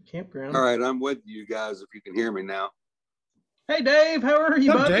 there's a campground. All right, I'm with you guys if you can hear me now. Hey, Dave, how are you,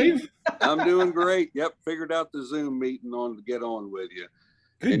 What's up, buddy? Dave? I'm doing great. Yep, figured out the Zoom meeting on to get on with you.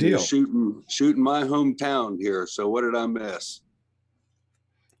 Good And deal. you're shooting my hometown here. So what did I miss?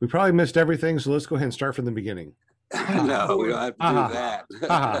 We probably missed everything, so let's go ahead and start from the beginning. No, we don't have to do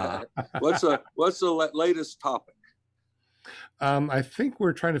Ah. that. What's the latest topic? I think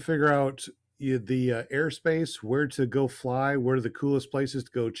we're trying to figure out the airspace, where to go fly, where are the coolest places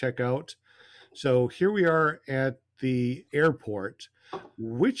to go check out. So here we are at the airport.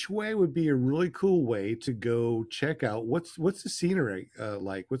 Which way would be a really cool way to go check out? What's the scenery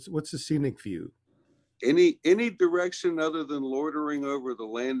like? What's the scenic view? Any direction other than loitering over the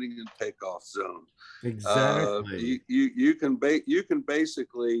landing and takeoff zone. Exactly. You can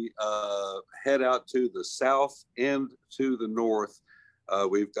basically head out to the south and to the north.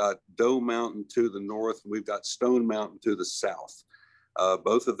 We've got Doe Mountain to the north, and we've got Stone Mountain to the south.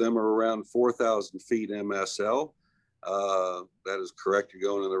 Both of them are around 4,000 feet MSL. That is correct. You're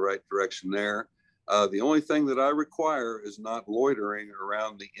going in the right direction there. The only thing that I require is not loitering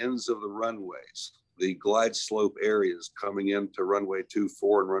around the ends of the runways, the glide slope areas coming into runway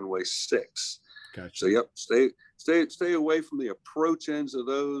 24 and runway 6. Gotcha. So yep, stay away from the approach ends of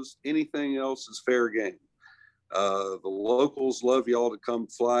those. Anything else is fair game. The locals love y'all to come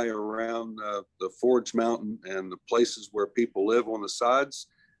fly around the Forge Mountain and the places where people live on the sides.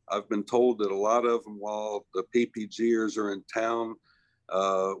 I've been told that a lot of them, while the PPGers are in town,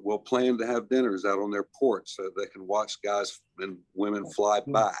 will plan to have dinners out on their porch so they can watch guys and women fly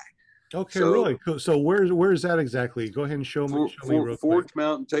by. Okay, So- really cool. So where's that exactly? Go ahead and show me real Forge quick.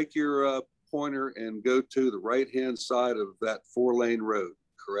 Mountain, take your pointer and go to the right-hand side of that 4-lane road,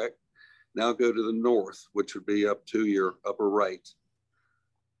 correct? Now go to the north, which would be up to your upper right.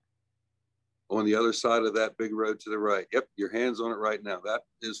 On the other side of that big road to the right. Yep, your hand's on it right now. That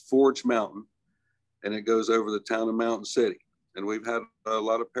is Forge Mountain, and it goes over the town of Mountain City. And we've had a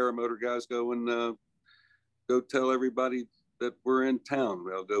lot of paramotor guys go and go tell everybody that we're in town.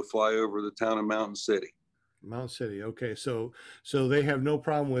 They'll go fly over the town of Mountain City. Mountain City. Okay, so they have no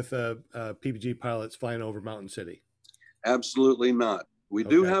problem with PPG pilots flying over Mountain City. Absolutely not. We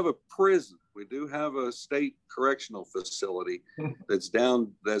do Okay. have a prison. We do have a state correctional facility that's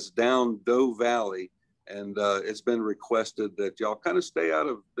down Doe Valley, and it's been requested that y'all kind of stay out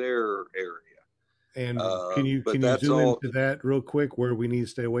of their area. And can you but that's zoom all- into that real quick where we need to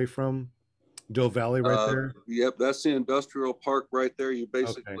stay away from? Doe Valley right there. Yep, that's the industrial park right there. You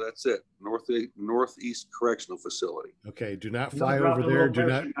basically Okay. that's it. Northeast Correctional Facility. Okay, do not fly Drop over the there. little Do not.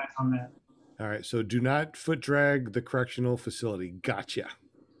 parachute guys on that. All right, so do not foot drag the correctional facility. Gotcha.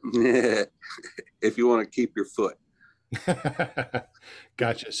 If you want to keep your foot.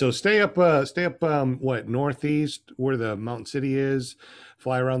 Gotcha. So stay up what, northeast where the Mountain City is,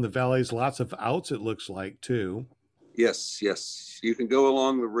 fly around the valleys, lots of outs it looks like too. Yes. You can go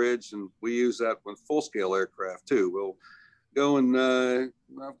along the ridge, and we use that with full-scale aircraft too. going.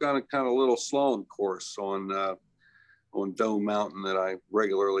 I've got a kind of little slalom course on Dome Mountain that I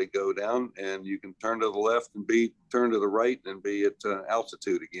regularly go down, and you can turn to the left and turn to the right and be at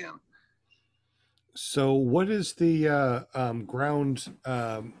altitude again. So, what is the ground?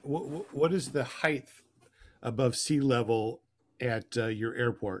 What is the height above sea level at your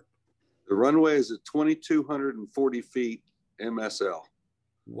airport? The runway is at 2,240 feet MSL.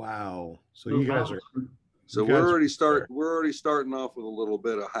 Wow! So you guys are. So we're already starting off with a little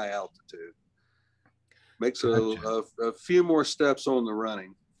bit of high altitude. Makes a few more steps on the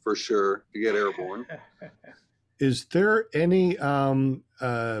running for sure to get airborne. Is there any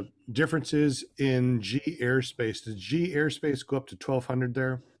differences in G airspace? Does G airspace go up to 1,200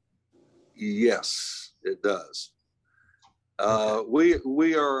 there? Yes, it does.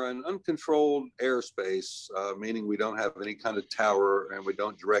 We are an uncontrolled airspace, meaning we don't have any kind of tower and we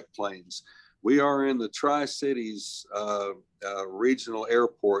don't direct planes. We are in the Tri-Cities regional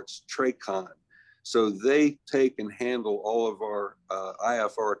airports, TRACON. So they take and handle all of our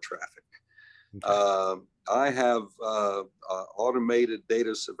IFR traffic. Okay. I have automated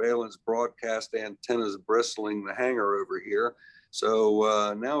data surveillance broadcast antennas bristling the hangar over here.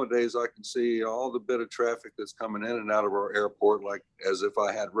 So nowadays I can see all the bit of traffic that's coming in and out of our airport like as if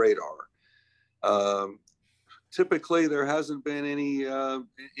I had radar. Typically there hasn't been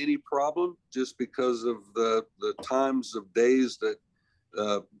any problem just because of the times of days that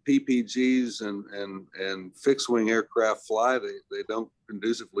PPGs and fixed wing aircraft fly. They don't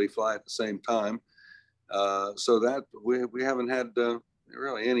conducively fly at the same time. So that we haven't had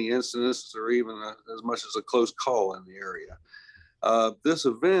really any incidents or even as much as a close call in the area. This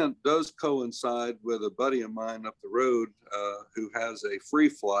event does coincide with a buddy of mine up the road who has a free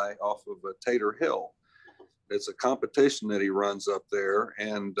fly off of a Tater Hill. It's a competition that he runs up there.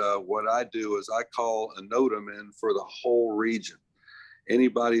 And what I do is I call a NOTAM in for the whole region.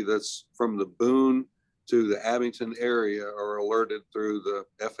 Anybody that's from the Boone to the Abington area are alerted through the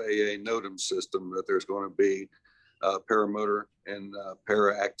FAA NOTAM system that there's going to be paramotor and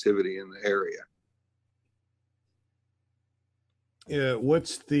para activity in the area.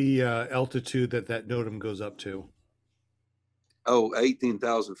 What's the altitude that NOTAM goes up to? Oh,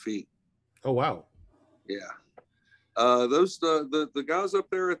 18,000 feet. Oh, wow. Yeah. The guys up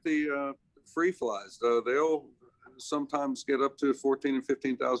there at the free flies, they'll sometimes get up to 14 and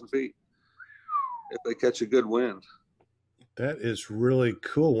 15,000 feet if they catch a good wind. That is really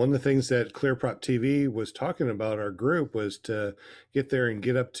cool. One of the things that ClearProp TV was talking about our group was to get there and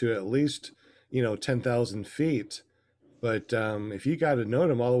get up to at least, 10,000 feet. But if you got to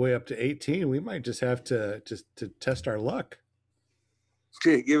NOTAM all the way up to 18, we might just have to test our luck.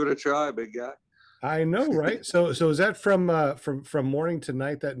 Okay, give it a try, big guy. I know, right? So is that from morning to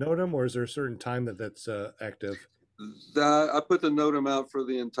night, that NOTAM, or is there a certain time that's active? I put the NOTAM out for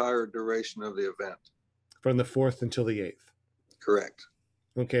the entire duration of the event. From the 4th until the 8th? Correct.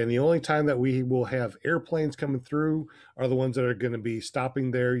 Okay, and the only time that we will have airplanes coming through are the ones that are going to be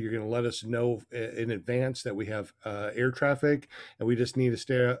stopping there. You're going to let us know in advance that we have air traffic, and we just need to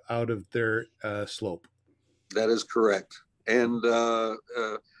stay out of their slope. That is correct. And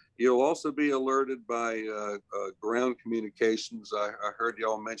you'll also be alerted by ground communications. I heard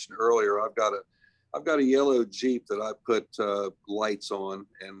y'all mention earlier, I've got a yellow Jeep that I put lights on,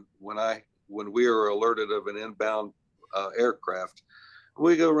 and when we are alerted of an inbound aircraft,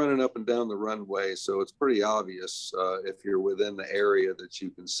 we go running up and down the runway. So it's pretty obvious if you're within the area that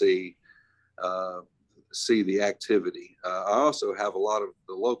you can see the activity. I also have a lot of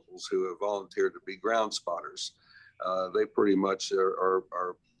the locals who have volunteered to be ground spotters. They pretty much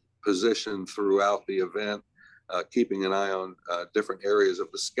are positioned throughout the event, keeping an eye on different areas of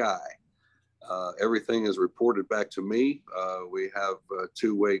the sky. Everything is reported back to me. We have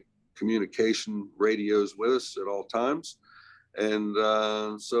two-way communication radios with us at all times. And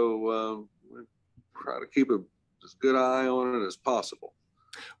so we try to keep as good eye on it as possible.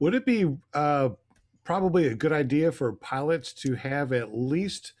 Would it be probably a good idea for pilots to have at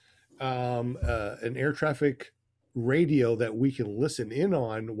least an air traffic radio that we can listen in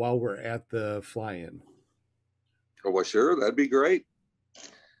on while we're at the fly-in? Oh, well, sure, that'd be great.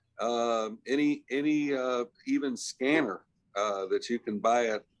 Any even scanner that you can buy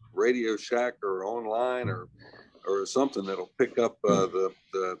at Radio Shack or online or something that'll pick up the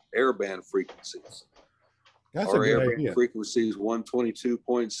airband frequencies. That's our airband idea. Frequency is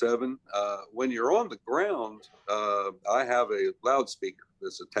 122.7. When you're on the ground, I have a loudspeaker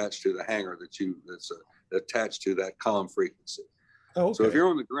that's attached to the hangar that's attached to that comm frequency. Oh, okay. So if you're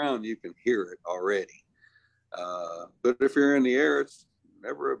on the ground, you can hear it already. But if you're in the air, it's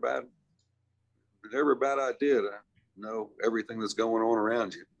never a bad idea to know everything that's going on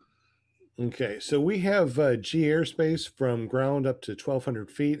around you. Okay, so we have G airspace from ground up to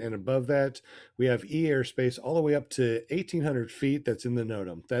 1,200 feet, and above that, we have E airspace all the way up to 1,800 feet. That's in the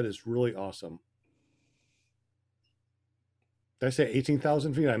NOTAM. That is really awesome. Did I say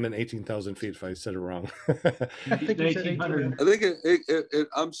 18,000 feet? I meant 18,000 feet if I said it wrong. I think you said 1800. 18. I think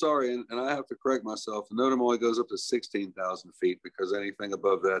I'm sorry, and I have to correct myself. The NOTAM only goes up to 16,000 feet because anything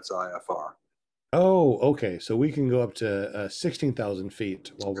above that's IFR. Oh, okay. So we can go up to 16,000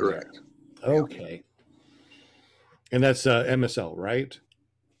 feet while we're Correct. there. Okay. And that's MSL, right?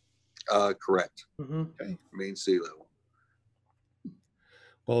 Correct. Mm-hmm. Mean sea level.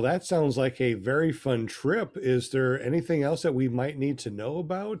 Well, that sounds like a very fun trip. Is there anything else that we might need to know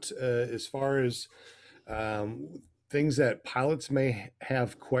about as far as things that pilots may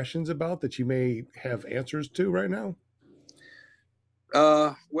have questions about that you may have answers to right now?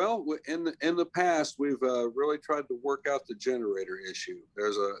 Well, in the past, we've really tried to work out the generator issue.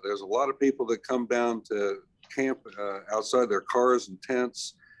 There's a lot of people that come down to camp outside their cars and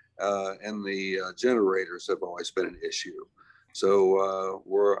tents, and the generators have always been an issue. So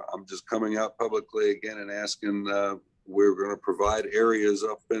I'm just coming out publicly again and asking. We're going to provide areas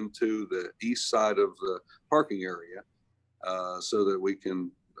up into the east side of the parking area so that we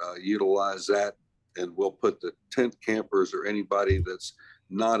can utilize that. And we'll put the tent campers or anybody that's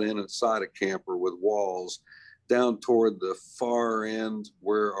not inside a camper with walls down toward the far end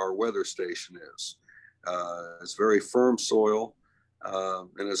where our weather station is. It's very firm soil,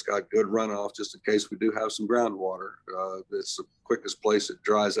 and it's got good runoff just in case we do have some groundwater. It's the quickest place it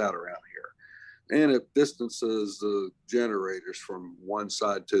dries out around here. And it distances the generators from one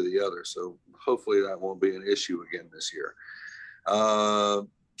side to the other. So hopefully that won't be an issue again this year.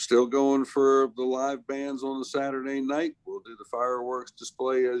 Still going for the live bands on the Saturday night. We'll do the fireworks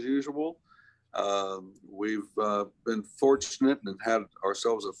display as usual. We've been fortunate and had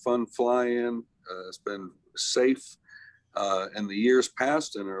ourselves a fun fly-in. It's been safe in the years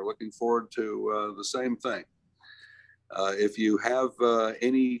past and are looking forward to the same thing. If you have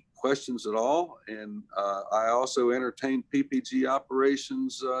any questions at all, and I also entertain PPG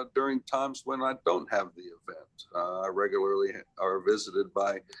operations during times when I don't have the event. I regularly are visited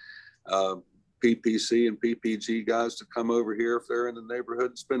by PPC and PPG guys to come over here if they're in the neighborhood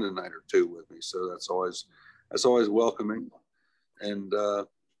and spend a night or two with me. So that's always welcoming, and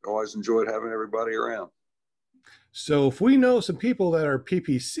always enjoyed having everybody around. So if we know some people that are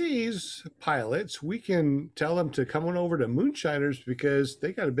PPCs pilots, we can tell them to come on over to Moonshiners because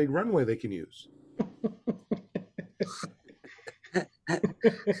they got a big runway they can use.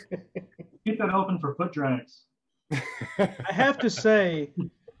 Keep that open for foot drags. I have to say,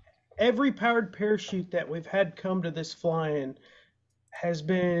 every powered parachute that we've had come to this flying has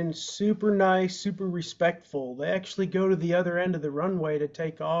been super nice, super respectful. They actually go to the other end of the runway to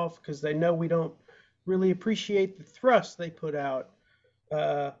take off because they know we don't really appreciate the thrust they put out.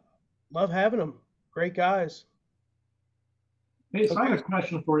 Love having them. Great guys. Hey, so I have a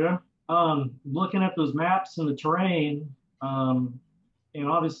question for you. Looking at those maps and the terrain, and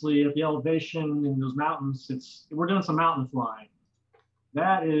obviously at the elevation in those mountains, we're doing some mountain flying.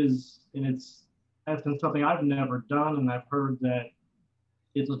 That's been something I've never done, and I've heard that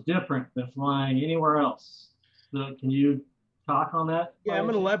it's different than flying anywhere else. So can you talk on that? Yeah, I'm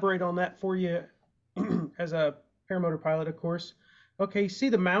going to elaborate on that for you as a paramotor pilot, of course. Okay, see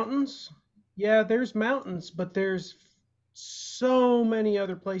the mountains? Yeah, there's mountains, but there's so many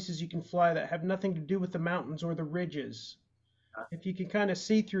other places you can fly that have nothing to do with the mountains or the ridges. If you can kind of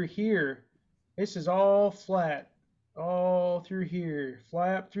see through here, this is all flat, all through here.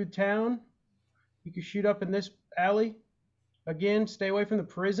 Fly up through town. You can shoot up in this alley. Again, stay away from the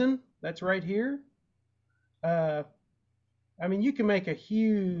prison. That's right here. I mean, you can make a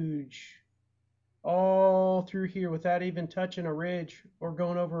huge all through here without even touching a ridge or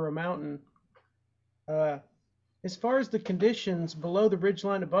going over a mountain. As far as the conditions below the ridge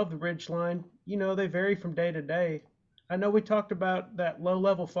line, above the ridge line, they vary from day to day. I know we talked about that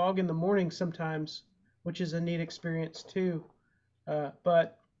low-level fog in the morning sometimes, which is a neat experience too.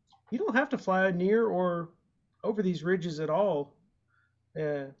 But you don't have to fly near or over these ridges at all.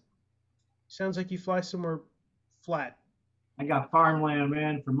 Sounds like you fly somewhere flat. I got farmland,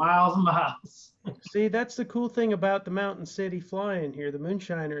 man, for miles and miles. See, that's the cool thing about the Mountain City flying here, the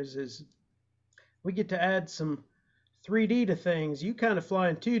Moonshiners, is we get to add some 3D to things. You kind of fly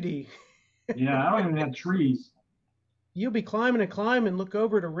in 2D. Yeah, I don't even have trees. You'll be climbing and climbing, look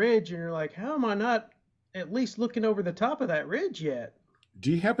over at a ridge, and you're like, how am I not at least looking over the top of that ridge yet?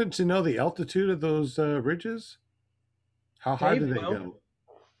 Do you happen to know the altitude of those ridges? How high do they go?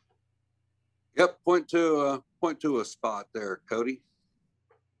 Yep, point to point to a spot there, Cody.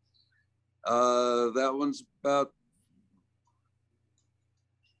 That one's about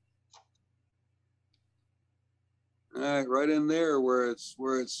all right, right in there where its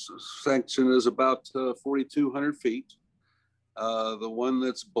section is about 4,200 feet. The one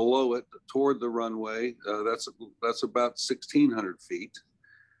that's below it toward the runway, that's about 1,600 feet.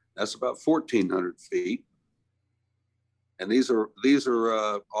 That's about 1,400 feet. And these are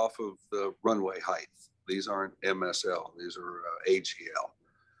off of the runway height. These aren't MSL. These are AGL.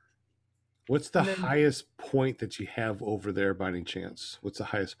 What's the highest point that you have over there by any chance? What's the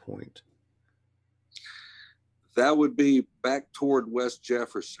highest point? That would be back toward West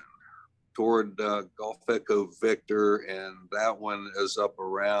Jefferson, toward Gulf Echo Victor, and that one is up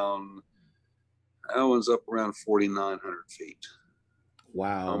around. That one's up around 4,900 feet.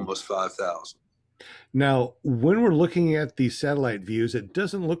 Wow, almost 5,000. Now, when we're looking at these satellite views, it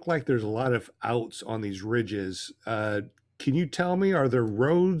doesn't look like there's a lot of outs on these ridges. Can you tell me, are there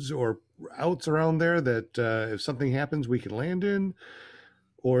roads or outs around there that if something happens, we can land in?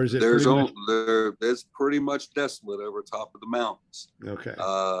 Or is it it's pretty much desolate over top of the mountains. Okay.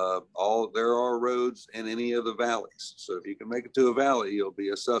 There are roads in any of the valleys. So if you can make it to a valley, you'll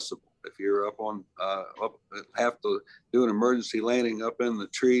be accessible. If you're up on have to do an emergency landing up in the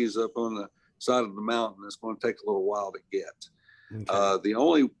trees up on the side of the mountain, it's going to take a little while to get. Okay. The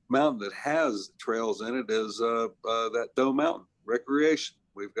only mountain that has trails in it is that Doe Mountain Recreation.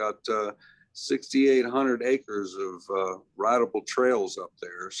 We've got 6,800 acres of rideable trails up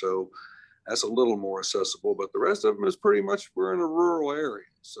there, so that's a little more accessible. But the rest of them is pretty much, we're in a rural area,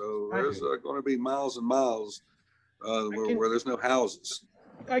 so there's going to be miles and miles where there's no houses.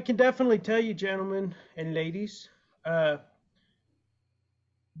 I can definitely tell you, gentlemen and ladies,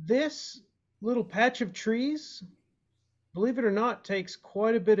 this little patch of trees, believe it or not, takes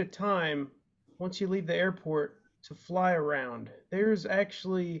quite a bit of time once you leave the airport to fly around. There's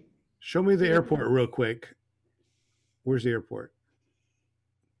actually... Show me the airport real quick. Where's the airport?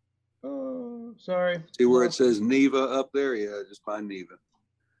 Oh, sorry. See where it says Neva up there? Yeah, just find Neva.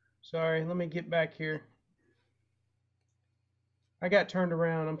 Sorry, let me get back here. I got turned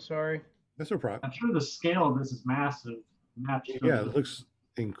around. I'm sorry. That's no problem. I'm sure the scale of this is massive. Yeah, it looks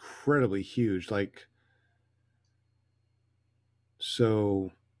incredibly huge. Like,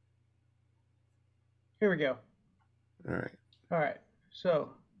 so. Here we go. All right. All right. So,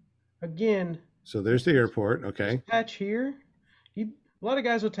 again. So there's the airport. Okay. This patch here. A lot of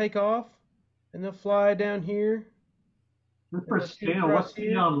guys will take off and they'll fly down here. For scale, what's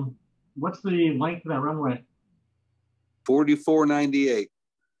the length of that runway? 4498.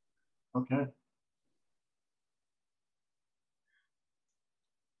 Okay.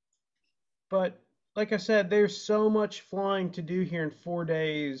 But like I said, there's so much flying to do here in 4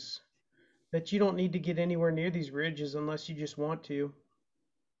 days that you don't need to get anywhere near these ridges unless you just want to.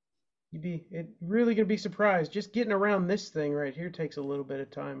 You're really going to be surprised. Just getting around this thing right here takes a little bit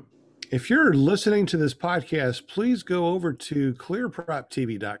of time. If you're listening to this podcast, please go over to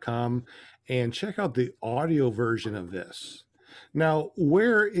clearproptv.com and check out the audio version of this. Now,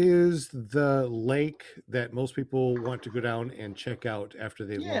 where is the lake that most people want to go down and check out after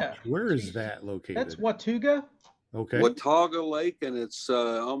they launch? Where is that located? That's Watauga. Okay. Watauga Lake, and it's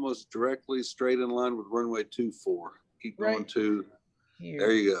almost directly straight in line with runway 24. Keep going to here.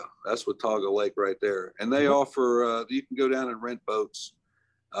 There you go. That's Watauga Lake right there. And they offer, you can go down and rent boats.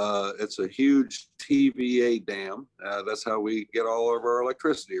 It's a huge TVA dam. That's how we get all of our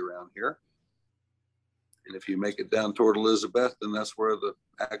electricity around here. And if you make it down toward Elizabeth, then that's where the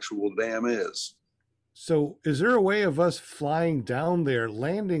actual dam is. So is there a way of us flying down there,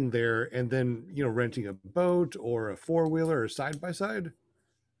 landing there, and then, renting a boat or a four-wheeler or side-by-side?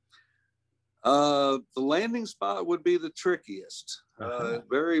 The landing spot would be the trickiest.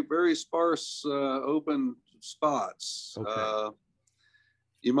 Very, very sparse open spots. Okay.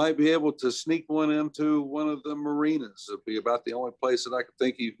 You might be able to sneak one into one of the marinas. It'd be about the only place that I could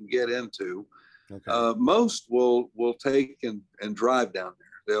think you can get into. Okay. Most will take and drive down there.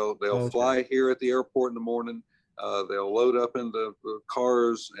 They'll fly here at the airport in the morning. They'll load up into the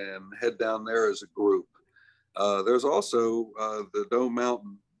cars and head down there as a group. There's also the Doe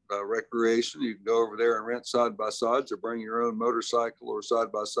Mountain Recreation. You can go over there and rent side-by-sides or bring your own motorcycle or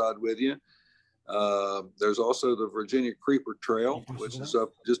side-by-side with you. There's also the Virginia Creeper Trail, which is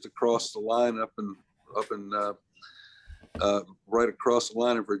up just across the line up in right across the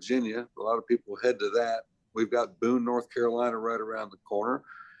line of Virginia. A lot of people head to that. We've got Boone, North Carolina right around the corner.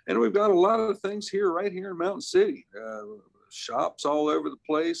 And we've got a lot of things here, right here in Mountain City. Shops all over the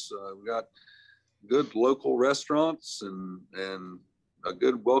place. We've got good local restaurants and a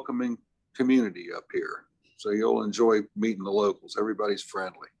good welcoming community up here. So you'll enjoy meeting the locals. Everybody's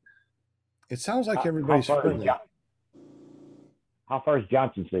friendly. It sounds like everybody's friendly. How far is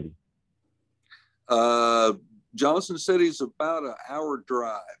Johnson City? Johnson City's about an hour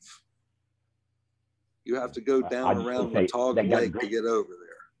drive. You have to go down around Watauga Lake to get over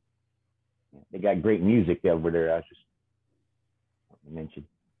there. They got great music over there. I was just mentioned.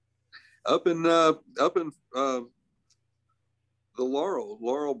 Up in the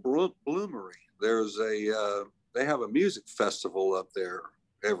Laurel Bloomery, there's they have a music festival up there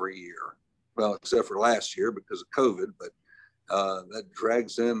every year. Well, except for last year because of COVID, but that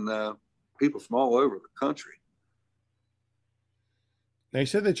drags in people from all over the country. Now, you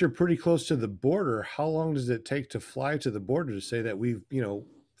said that you're pretty close to the border. How long does it take to fly to the border to say that we've,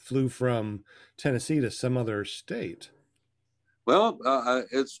 flew from Tennessee to some other state? Well,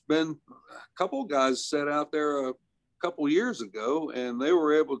 it's been a couple of guys set out there a couple years ago, and they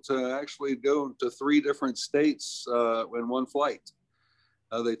were able to actually go to 3 different states in one flight.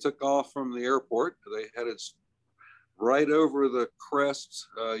 They took off from the airport. They headed right over the crest.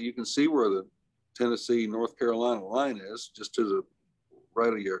 You can see where the Tennessee-North Carolina line is, just to the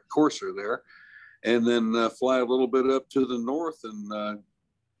right of your cursor there, and then fly a little bit up to the north and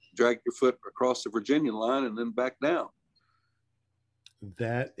drag your foot across the Virginia line and then back down.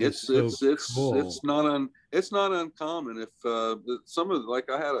 That is cool. It's not uncommon. If I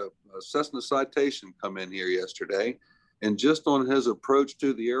had a Cessna Citation come in here yesterday, and just on his approach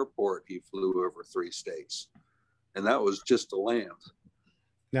to the airport, he flew over 3 states, and that was just to land.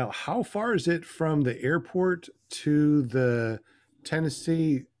 Now, how far is it from the airport to the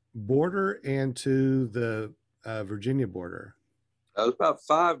Tennessee border and to the Virginia border? It was about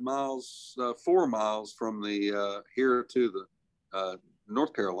 4 miles from the here to the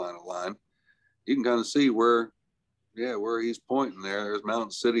North Carolina line. You can kind of see where he's pointing there. There's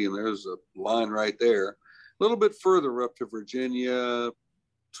Mountain City, and there's a line right there. A little bit further up to Virginia,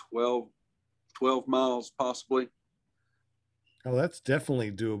 12 miles possibly. Oh, that's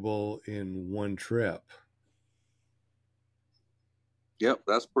definitely doable in one trip. Yep,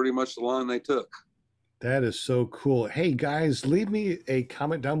 that's pretty much the line they took. That is so cool. Hey, guys, leave me a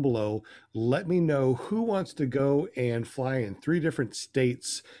comment down below. Let me know who wants to go and fly in 3 different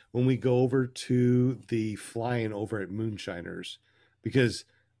states when we go over to the flying over at Moonshiners, because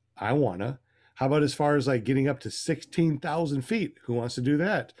I want to. How about as far as like getting up to 16,000 feet? Who wants to do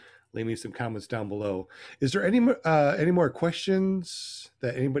that? Leave me some comments down below. Is there any more questions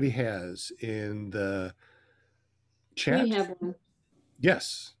that anybody has in the chat? We have one.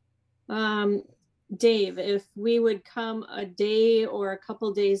 Yes. Dave, if we would come a day or a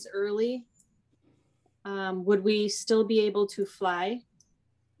couple days early, would we still be able to fly?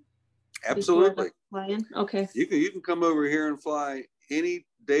 Absolutely. Flying? Okay. You can come over here and fly any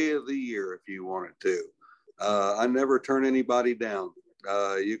day of the year if you wanted to. I never turn anybody down.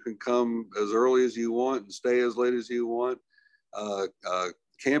 You can come as early as you want and stay as late as you want.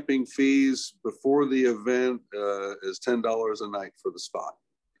 Camping fees before the event is $10 a night for the spot.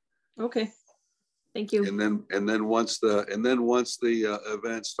 Okay. Thank you. And then once the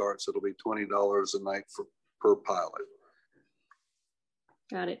event starts, it'll be $20 a night per pilot.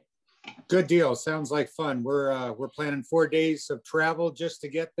 Got it. Good deal. Sounds like fun. We're planning 4 days of travel just to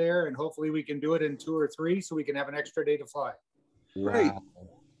get there, and hopefully we can do it in 2 or 3 so we can have an extra day to fly. Great. Wow.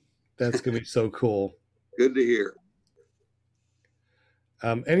 That's gonna be so cool. Good to hear.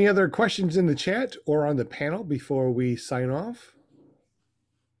 Any other questions in the chat or on the panel before we sign off?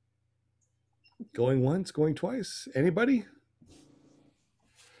 Going once, going twice. Anybody?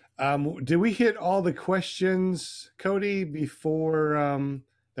 Did we hit all the questions, Cody, before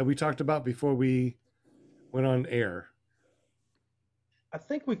that we talked about before we went on air? I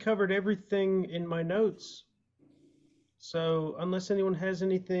think we covered everything in my notes. So unless anyone has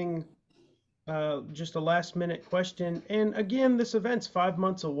anything, just a last minute question. And again, this event's 5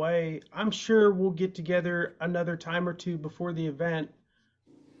 months away. I'm sure we'll get together another time or two before the event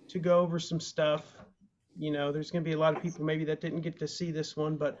to go over some stuff. There's going to be a lot of people maybe that didn't get to see this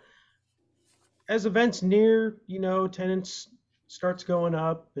one, but as events near, attendance starts going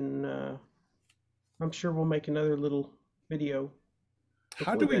up, and I'm sure we'll make another little video.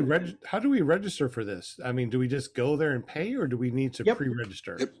 How do we register for this? I mean, do we just go there and pay, or do we need to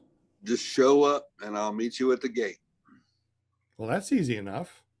pre-register? Yep. Just show up and I'll meet you at the gate. Well, that's easy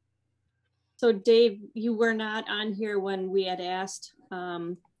enough. So Dave, you were not on here when we had asked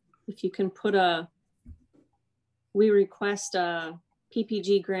if you can put we request a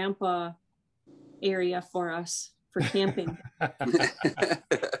PPG Grandpa area for us for camping.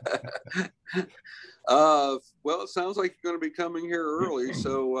 Well, it sounds like you're going to be coming here early.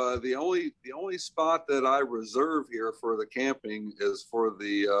 So the only spot that I reserve here for the camping is for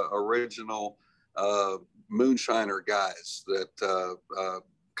the original moonshiner guys that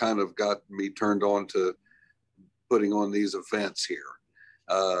kind of got me turned on to putting on these events here.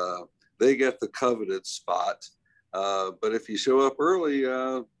 They get the coveted spot, but if you show up early,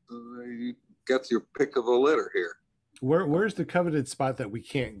 you get your pick of the litter here. Where's the coveted spot that we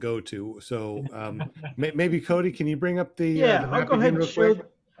can't go to? So maybe Cody, can you bring up the Yeah, the I'll map go ahead again and real show. quick?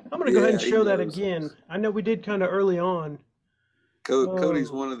 I'm going to go ahead and Yeah, he show that knows. again. I know we did kind of early on. Cody's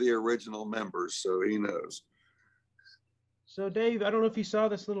Oh. one of the original members, so he knows. So Dave, I don't know if you saw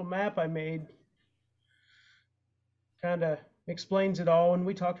this little map I made. Kind of explains it all, and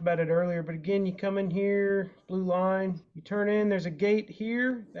we talked about it earlier. But again, you come in here, blue line, you turn in. There's a gate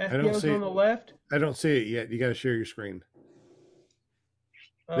here. The don't FBO's see on it. the left. I don't see it yet. You got to share your screen.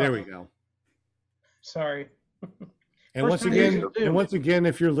 There we go. Sorry. And First once time again, using Zoom. and once again,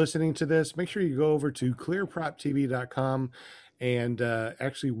 if you're listening to this, make sure you go over to clearproptv.com and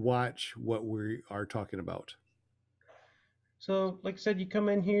actually watch what we are talking about. So, like I said, you come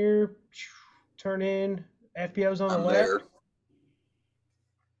in here, turn in. FBO's on the I'm left. there.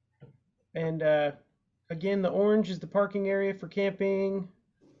 And again, the orange is the parking area for camping.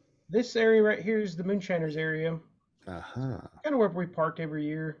 This area right here is the Moonshiners area. Uh-huh. Kind of where we park every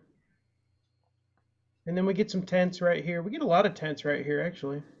year. And then we get some tents right here. We get a lot of tents right here,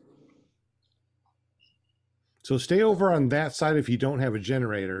 actually. So stay over on that side if you don't have a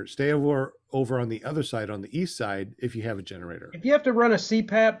generator. Stay over on the other side, on the east side, if you have a generator. If you have to run a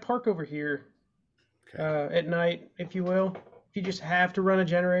CPAP, park over here Okay. at night, if you will. If you just have to run a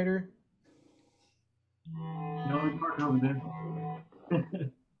generator. No, we park over there.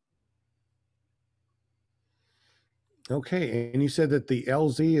 Okay, and you said that the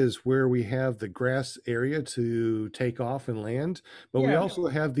LZ is where we have the grass area to take off and land, but we Yeah. also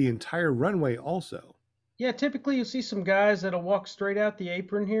have the entire runway also. Yeah, typically you'll see some guys that'll walk straight out the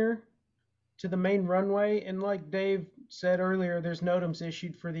apron here to the main runway. And like Dave said earlier, there's NOTAMs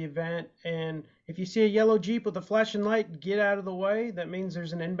issued for the event. And if you see a yellow Jeep with a flashing light, get out of the way. That means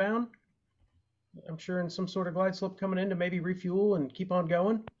there's an inbound. I'm sure in some sort of glide slope coming in to maybe refuel and keep on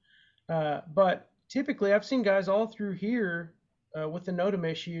going. But typically I've seen guys all through here with the NOTAM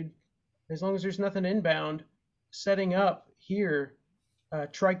issued, as long as there's nothing inbound, setting up here.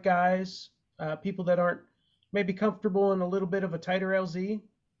 Trike guys, people that aren't maybe comfortable in a little bit of a tighter LZ.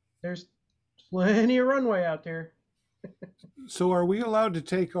 There's plenty of runway out there. So are we allowed to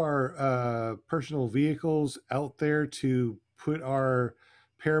take our personal vehicles out there to put our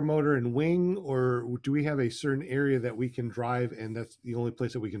paramotor and wing, or do we have a certain area that we can drive and that's the only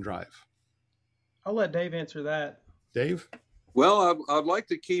place that we can drive? I'll let Dave answer that. Dave? Well, I'd like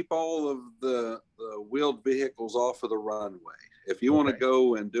to keep all of the wheeled vehicles off of the runway. If you want to Okay.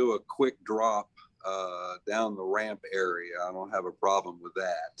 go and do a quick drop down the ramp area, I don't have a problem with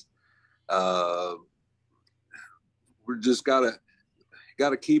that. We're just gotta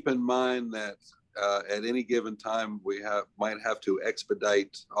keep in mind that at any given time we might have to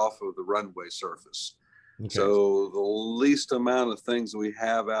expedite off of the runway surface. Okay. So the least amount of things we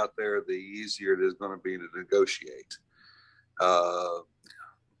have out there, the easier it is going to be to negotiate.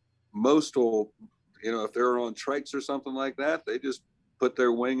 Most will, if they're on trikes or something like that, they just put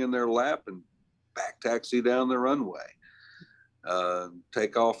their wing in their lap and back taxi down the runway,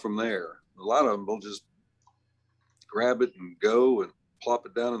 take off from there. A lot of them will just grab it and go and plop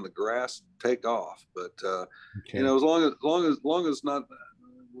it down in the grass and take off. But Okay. as long as not,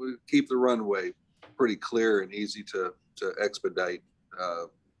 we keep the runway pretty clear and easy to expedite.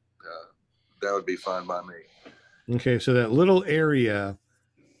 That would be fine by me. Okay, so that little area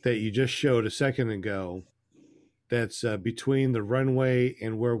that you just showed a second ago, that's between the runway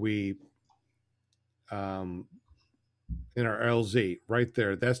and where we, in our LZ, right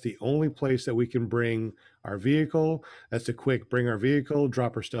there. That's the only place that we can bring our vehicle. That's a quick bring our vehicle,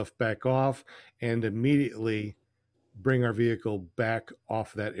 drop our stuff back off, and immediately bring our vehicle back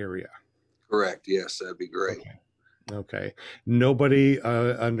off that area. Correct. Yes, that'd be great. Okay. Nobody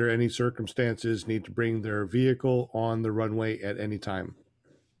under any circumstances need to bring their vehicle on the runway at any time.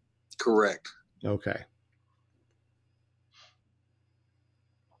 Correct. Okay.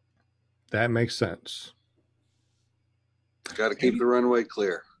 That makes sense. Got to keep the runway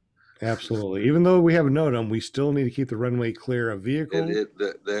clear. Absolutely. Even though we have a NOTAM, we still need to keep the runway clear of vehicles.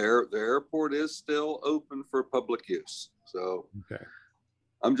 The airport is still open for public use. So Okay.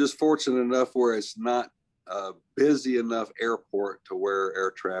 I'm just fortunate enough where it's not a busy enough airport to where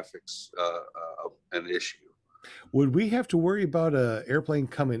air traffic's an issue. Would we have to worry about a airplane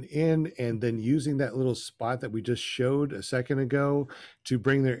coming in and then using that little spot that we just showed a second ago to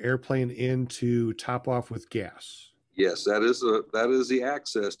bring their airplane in to top off with gas? Yes, that is the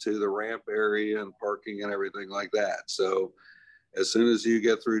access to the ramp area and parking and everything like that. So as soon as you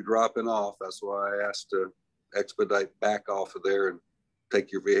get through dropping off, that's why I asked to expedite back off of there and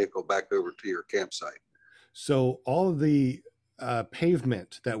take your vehicle back over to your campsite. So all of the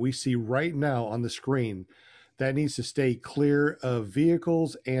pavement that we see right now on the screen, that needs to stay clear of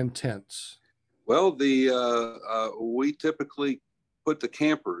vehicles and tents. Well, we typically put the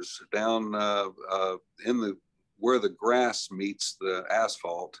campers down in where the grass meets the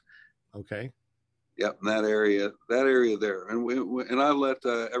asphalt. Okay. Yep, in that area there, and I let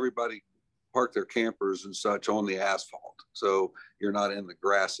everybody park their campers and such on the asphalt, so you're not in the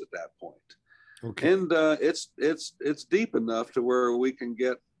grass at that point. Okay. And it's deep enough to where we can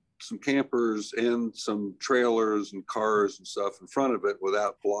get some campers and some trailers and cars and stuff in front of it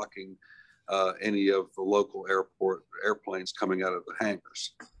without blocking any of the local airplanes coming out of the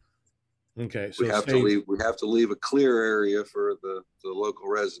hangars. Okay, so we have to leave a clear area for the local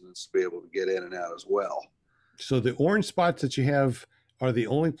residents to be able to get in and out as well. So the orange spots that you have are the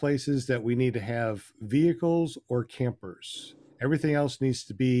only places that we need to have vehicles or campers. Everything else needs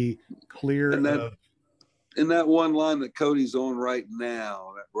to be clear. In that one line that Cody's on right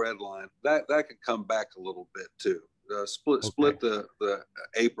now, that red line, that could come back a little bit too. Split the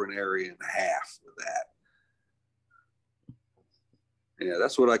apron area in half with that. Yeah,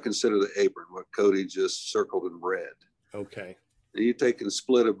 that's what I consider the apron, what Cody just circled in red. Okay. And you take and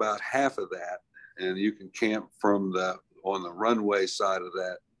split about half of that, and you can camp on the runway side of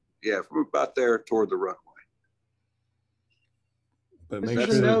that. Yeah, from about there toward the runway. But Mr. make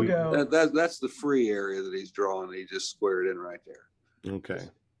sure No-Go. That's the free area that he's drawing. He just squared in right there. Okay.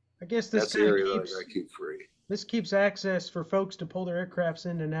 I guess this That's the kind of area keeps that I keep free. this keeps access for folks to pull their aircrafts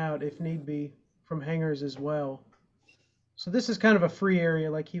in and out if need be from hangars as well. So this is kind of a free area,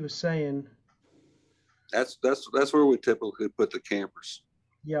 like he was saying. That's where we typically put the campers.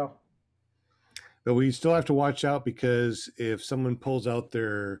 Yeah. But we still have to watch out, because if someone pulls out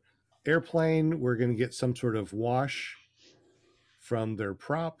their airplane, we're going to get some sort of wash from their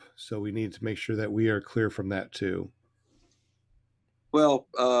prop. So we need to make sure that we are clear from that too. Well,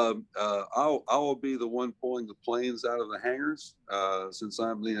 I will be the one pulling the planes out of the hangars since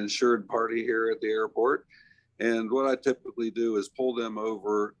I'm the insured party here at the airport. And what I typically do is pull them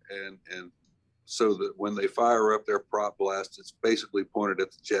over and so that when they fire up their prop blast, it's basically pointed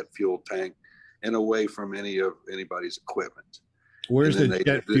at the jet fuel tank and away from anybody's equipment. Where's the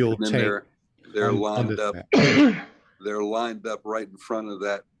jet fuel tank? They're lined up. They're lined up right in front of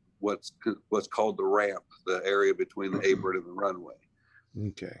that what's called the ramp, the area between the apron and the runway.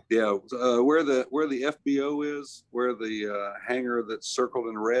 Okay. Yeah, where the FBO is, where the hangar that's circled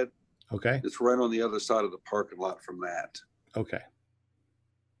in red. Okay. It's right on the other side of the parking lot from that. Okay.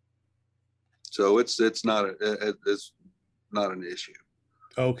 So it's not an issue.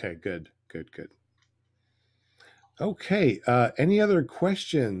 Okay, good. Okay, any other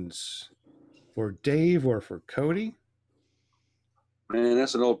questions for Dave or for Cody? Man,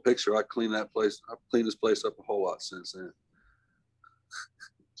 that's an old picture. I've cleaned this place up a whole lot since then.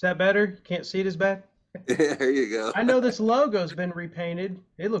 Is that better? Can't see it as bad? Yeah, there you go. I know this logo's been repainted.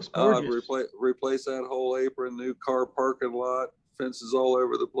 It looks gorgeous. Replace that whole apron, new car parking lot, fences all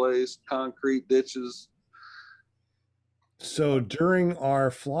over the place, concrete ditches. So during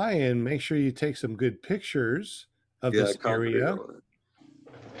our fly-in, make sure you take some good pictures of this area,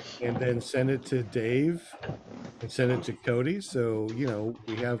 and then send it to Dave and send it to Cody. So,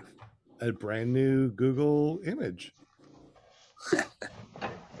 we have a brand new Google image.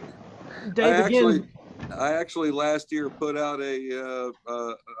 Dave, I actually last year put out I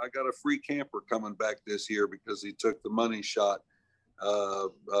got a free camper coming back this year because he took the money shot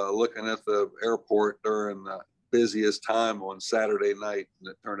looking at the airport during the busiest time on Saturday night. And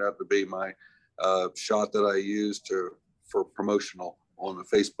it turned out to be my shot that I used for promotional on the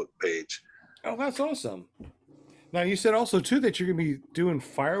Facebook page. Oh, that's awesome. Now, you said also, too, that you're going to be doing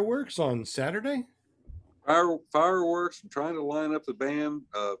fireworks on Saturday? Fireworks. I'm trying to line up the band.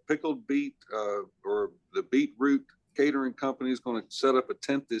 Pickled Beet or the Beetroot Catering Company is going to set up a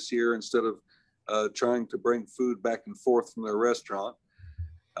tent this year instead of trying to bring food back and forth from their restaurant.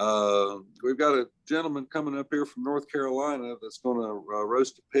 We've got a gentleman coming up here from North Carolina that's going to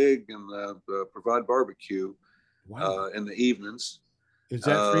roast a pig and provide barbecue in the evenings. Is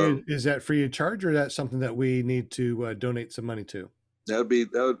that free of charge, or is that something that we need to donate some money to?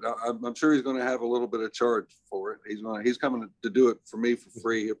 I'm sure he's going to have a little bit of charge for it. He's coming to do it for me for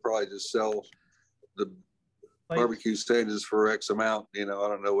free. He'll probably just sell the barbecue sandwiches for X amount. I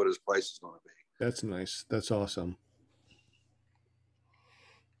don't know what his price is going to be. That's nice. That's awesome.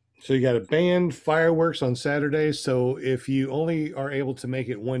 So you got a band, fireworks on Saturday. So if you only are able to make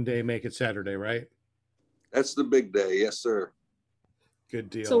it one day, make it Saturday, right? That's the big day. Yes, sir.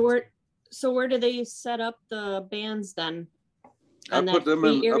 Good deal. So where do they set up the bands then? I put them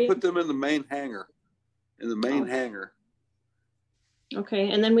in the main hangar. In the main hangar.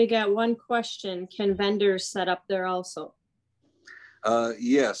 Okay, and then we got one question. Can vendors set up there also?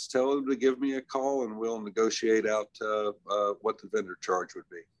 Yes, tell them to give me a call and we'll negotiate out what the vendor charge would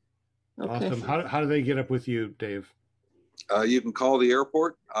be. Okay. Awesome. How do they get up with you, Dave? You can call the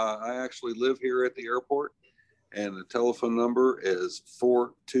airport. I actually live here at the airport, and the telephone number is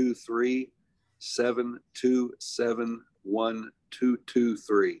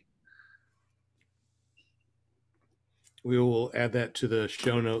 423-727-1223. We will add that to the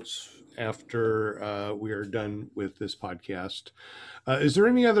show notes after we are done with this podcast. Is there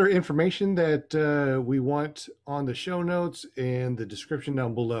any other information that we want on the show notes and the description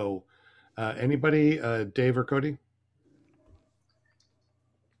down below? Anybody, Dave or Cody?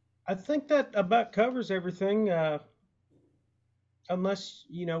 I think that about covers everything. Unless,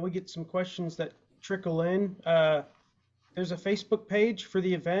 we get some questions that trickle in. There's a Facebook page for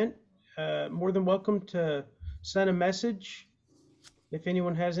the event. More than welcome to send a message if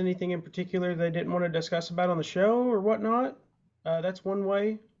anyone has anything in particular they didn't want to discuss about on the show or whatnot. That's one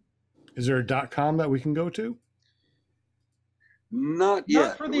way. Is there a .com that we can go to? Not yet.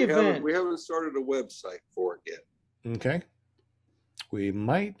 Not for the event. We haven't started a website for it yet. Okay. We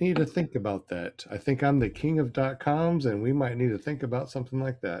might need to think about that. I think I'm the king of .coms, and we might need to think about something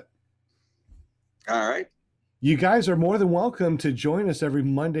like that. All right. You guys are more than welcome to join us every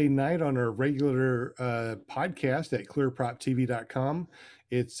Monday night on our regular podcast at clearproptv.com.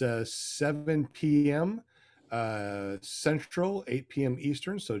 It's 7 p.m. Central, 8 p.m.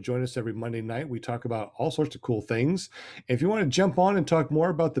 Eastern. So join us every Monday night. We talk about all sorts of cool things. If you want to jump on and talk more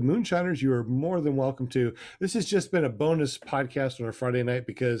about the Moonshiners, you are more than welcome to. This has just been a bonus podcast on a Friday night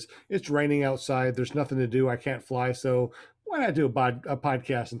because it's raining outside. There's nothing to do. I can't fly. So why not do a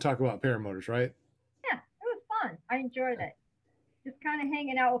podcast and talk about paramotors, right? Fun. I enjoyed it. Just kind of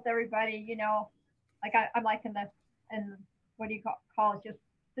hanging out with everybody, like I'm liking this, and what do you call it? Just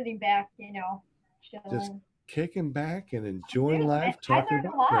sitting back, chilling. Just kicking back and enjoying life. I learned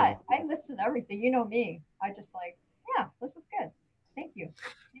a lot. I listen to everything. You know me. I just this is good. Thank you.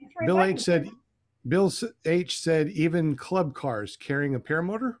 Bill H said even club cars carrying a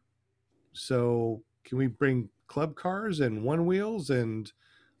paramotor. So can we bring club cars and one wheels and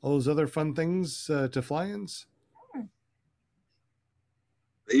all those other fun things to fly-ins?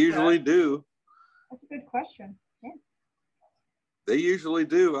 They usually do. That's a good question. Yeah. They usually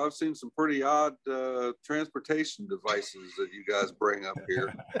do. I've seen some pretty odd transportation devices that you guys bring up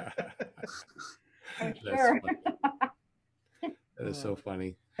here. I'm sure. That is so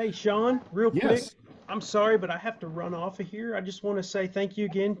funny. Hey, Sean, real quick. Yes. I'm sorry, but I have to run off of here. I just want to say thank you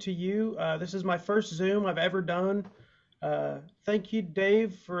again to you. This is my first Zoom I've ever done. Thank you,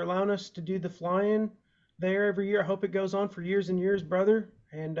 Dave, for allowing us to do the flying there every year. I hope it goes on for years and years, brother.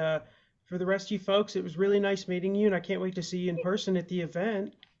 And for the rest of you folks, it was really nice meeting you, and I can't wait to see you in person at the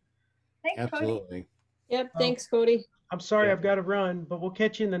event. Thanks, Absolutely. Cody. Yep. Thanks, Cody. I'm sorry I've got to run, but we'll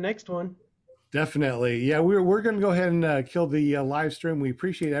catch you in the next one. Definitely. Yeah, we're going to go ahead and kill the live stream. We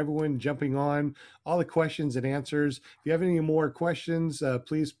appreciate everyone jumping on, all the questions and answers. If you have any more questions,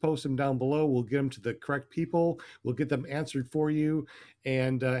 please post them down below. We'll get them to the correct people. We'll get them answered for you.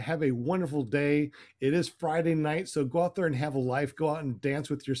 And have a wonderful day. It is Friday night, so go out there and have a life. Go out and dance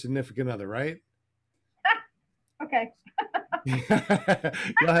with your significant other, right? Okay.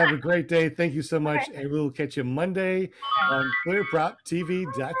 Y'all have a great day. Thank you so much. Okay. And we'll catch you Monday on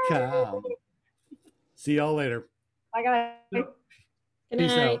clearproptv.com. See y'all later. Bye, guys. Good Peace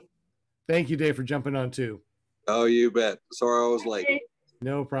night. out. Thank you, Dave, for jumping on too. Oh, you bet. Sorry I was late.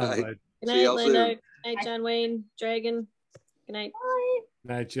 No problem, bud. Good night, Linda. Good night, John Wayne, Dragon. Good night. Bye.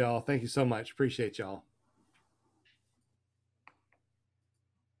 Good night, y'all. Thank you so much. Appreciate y'all.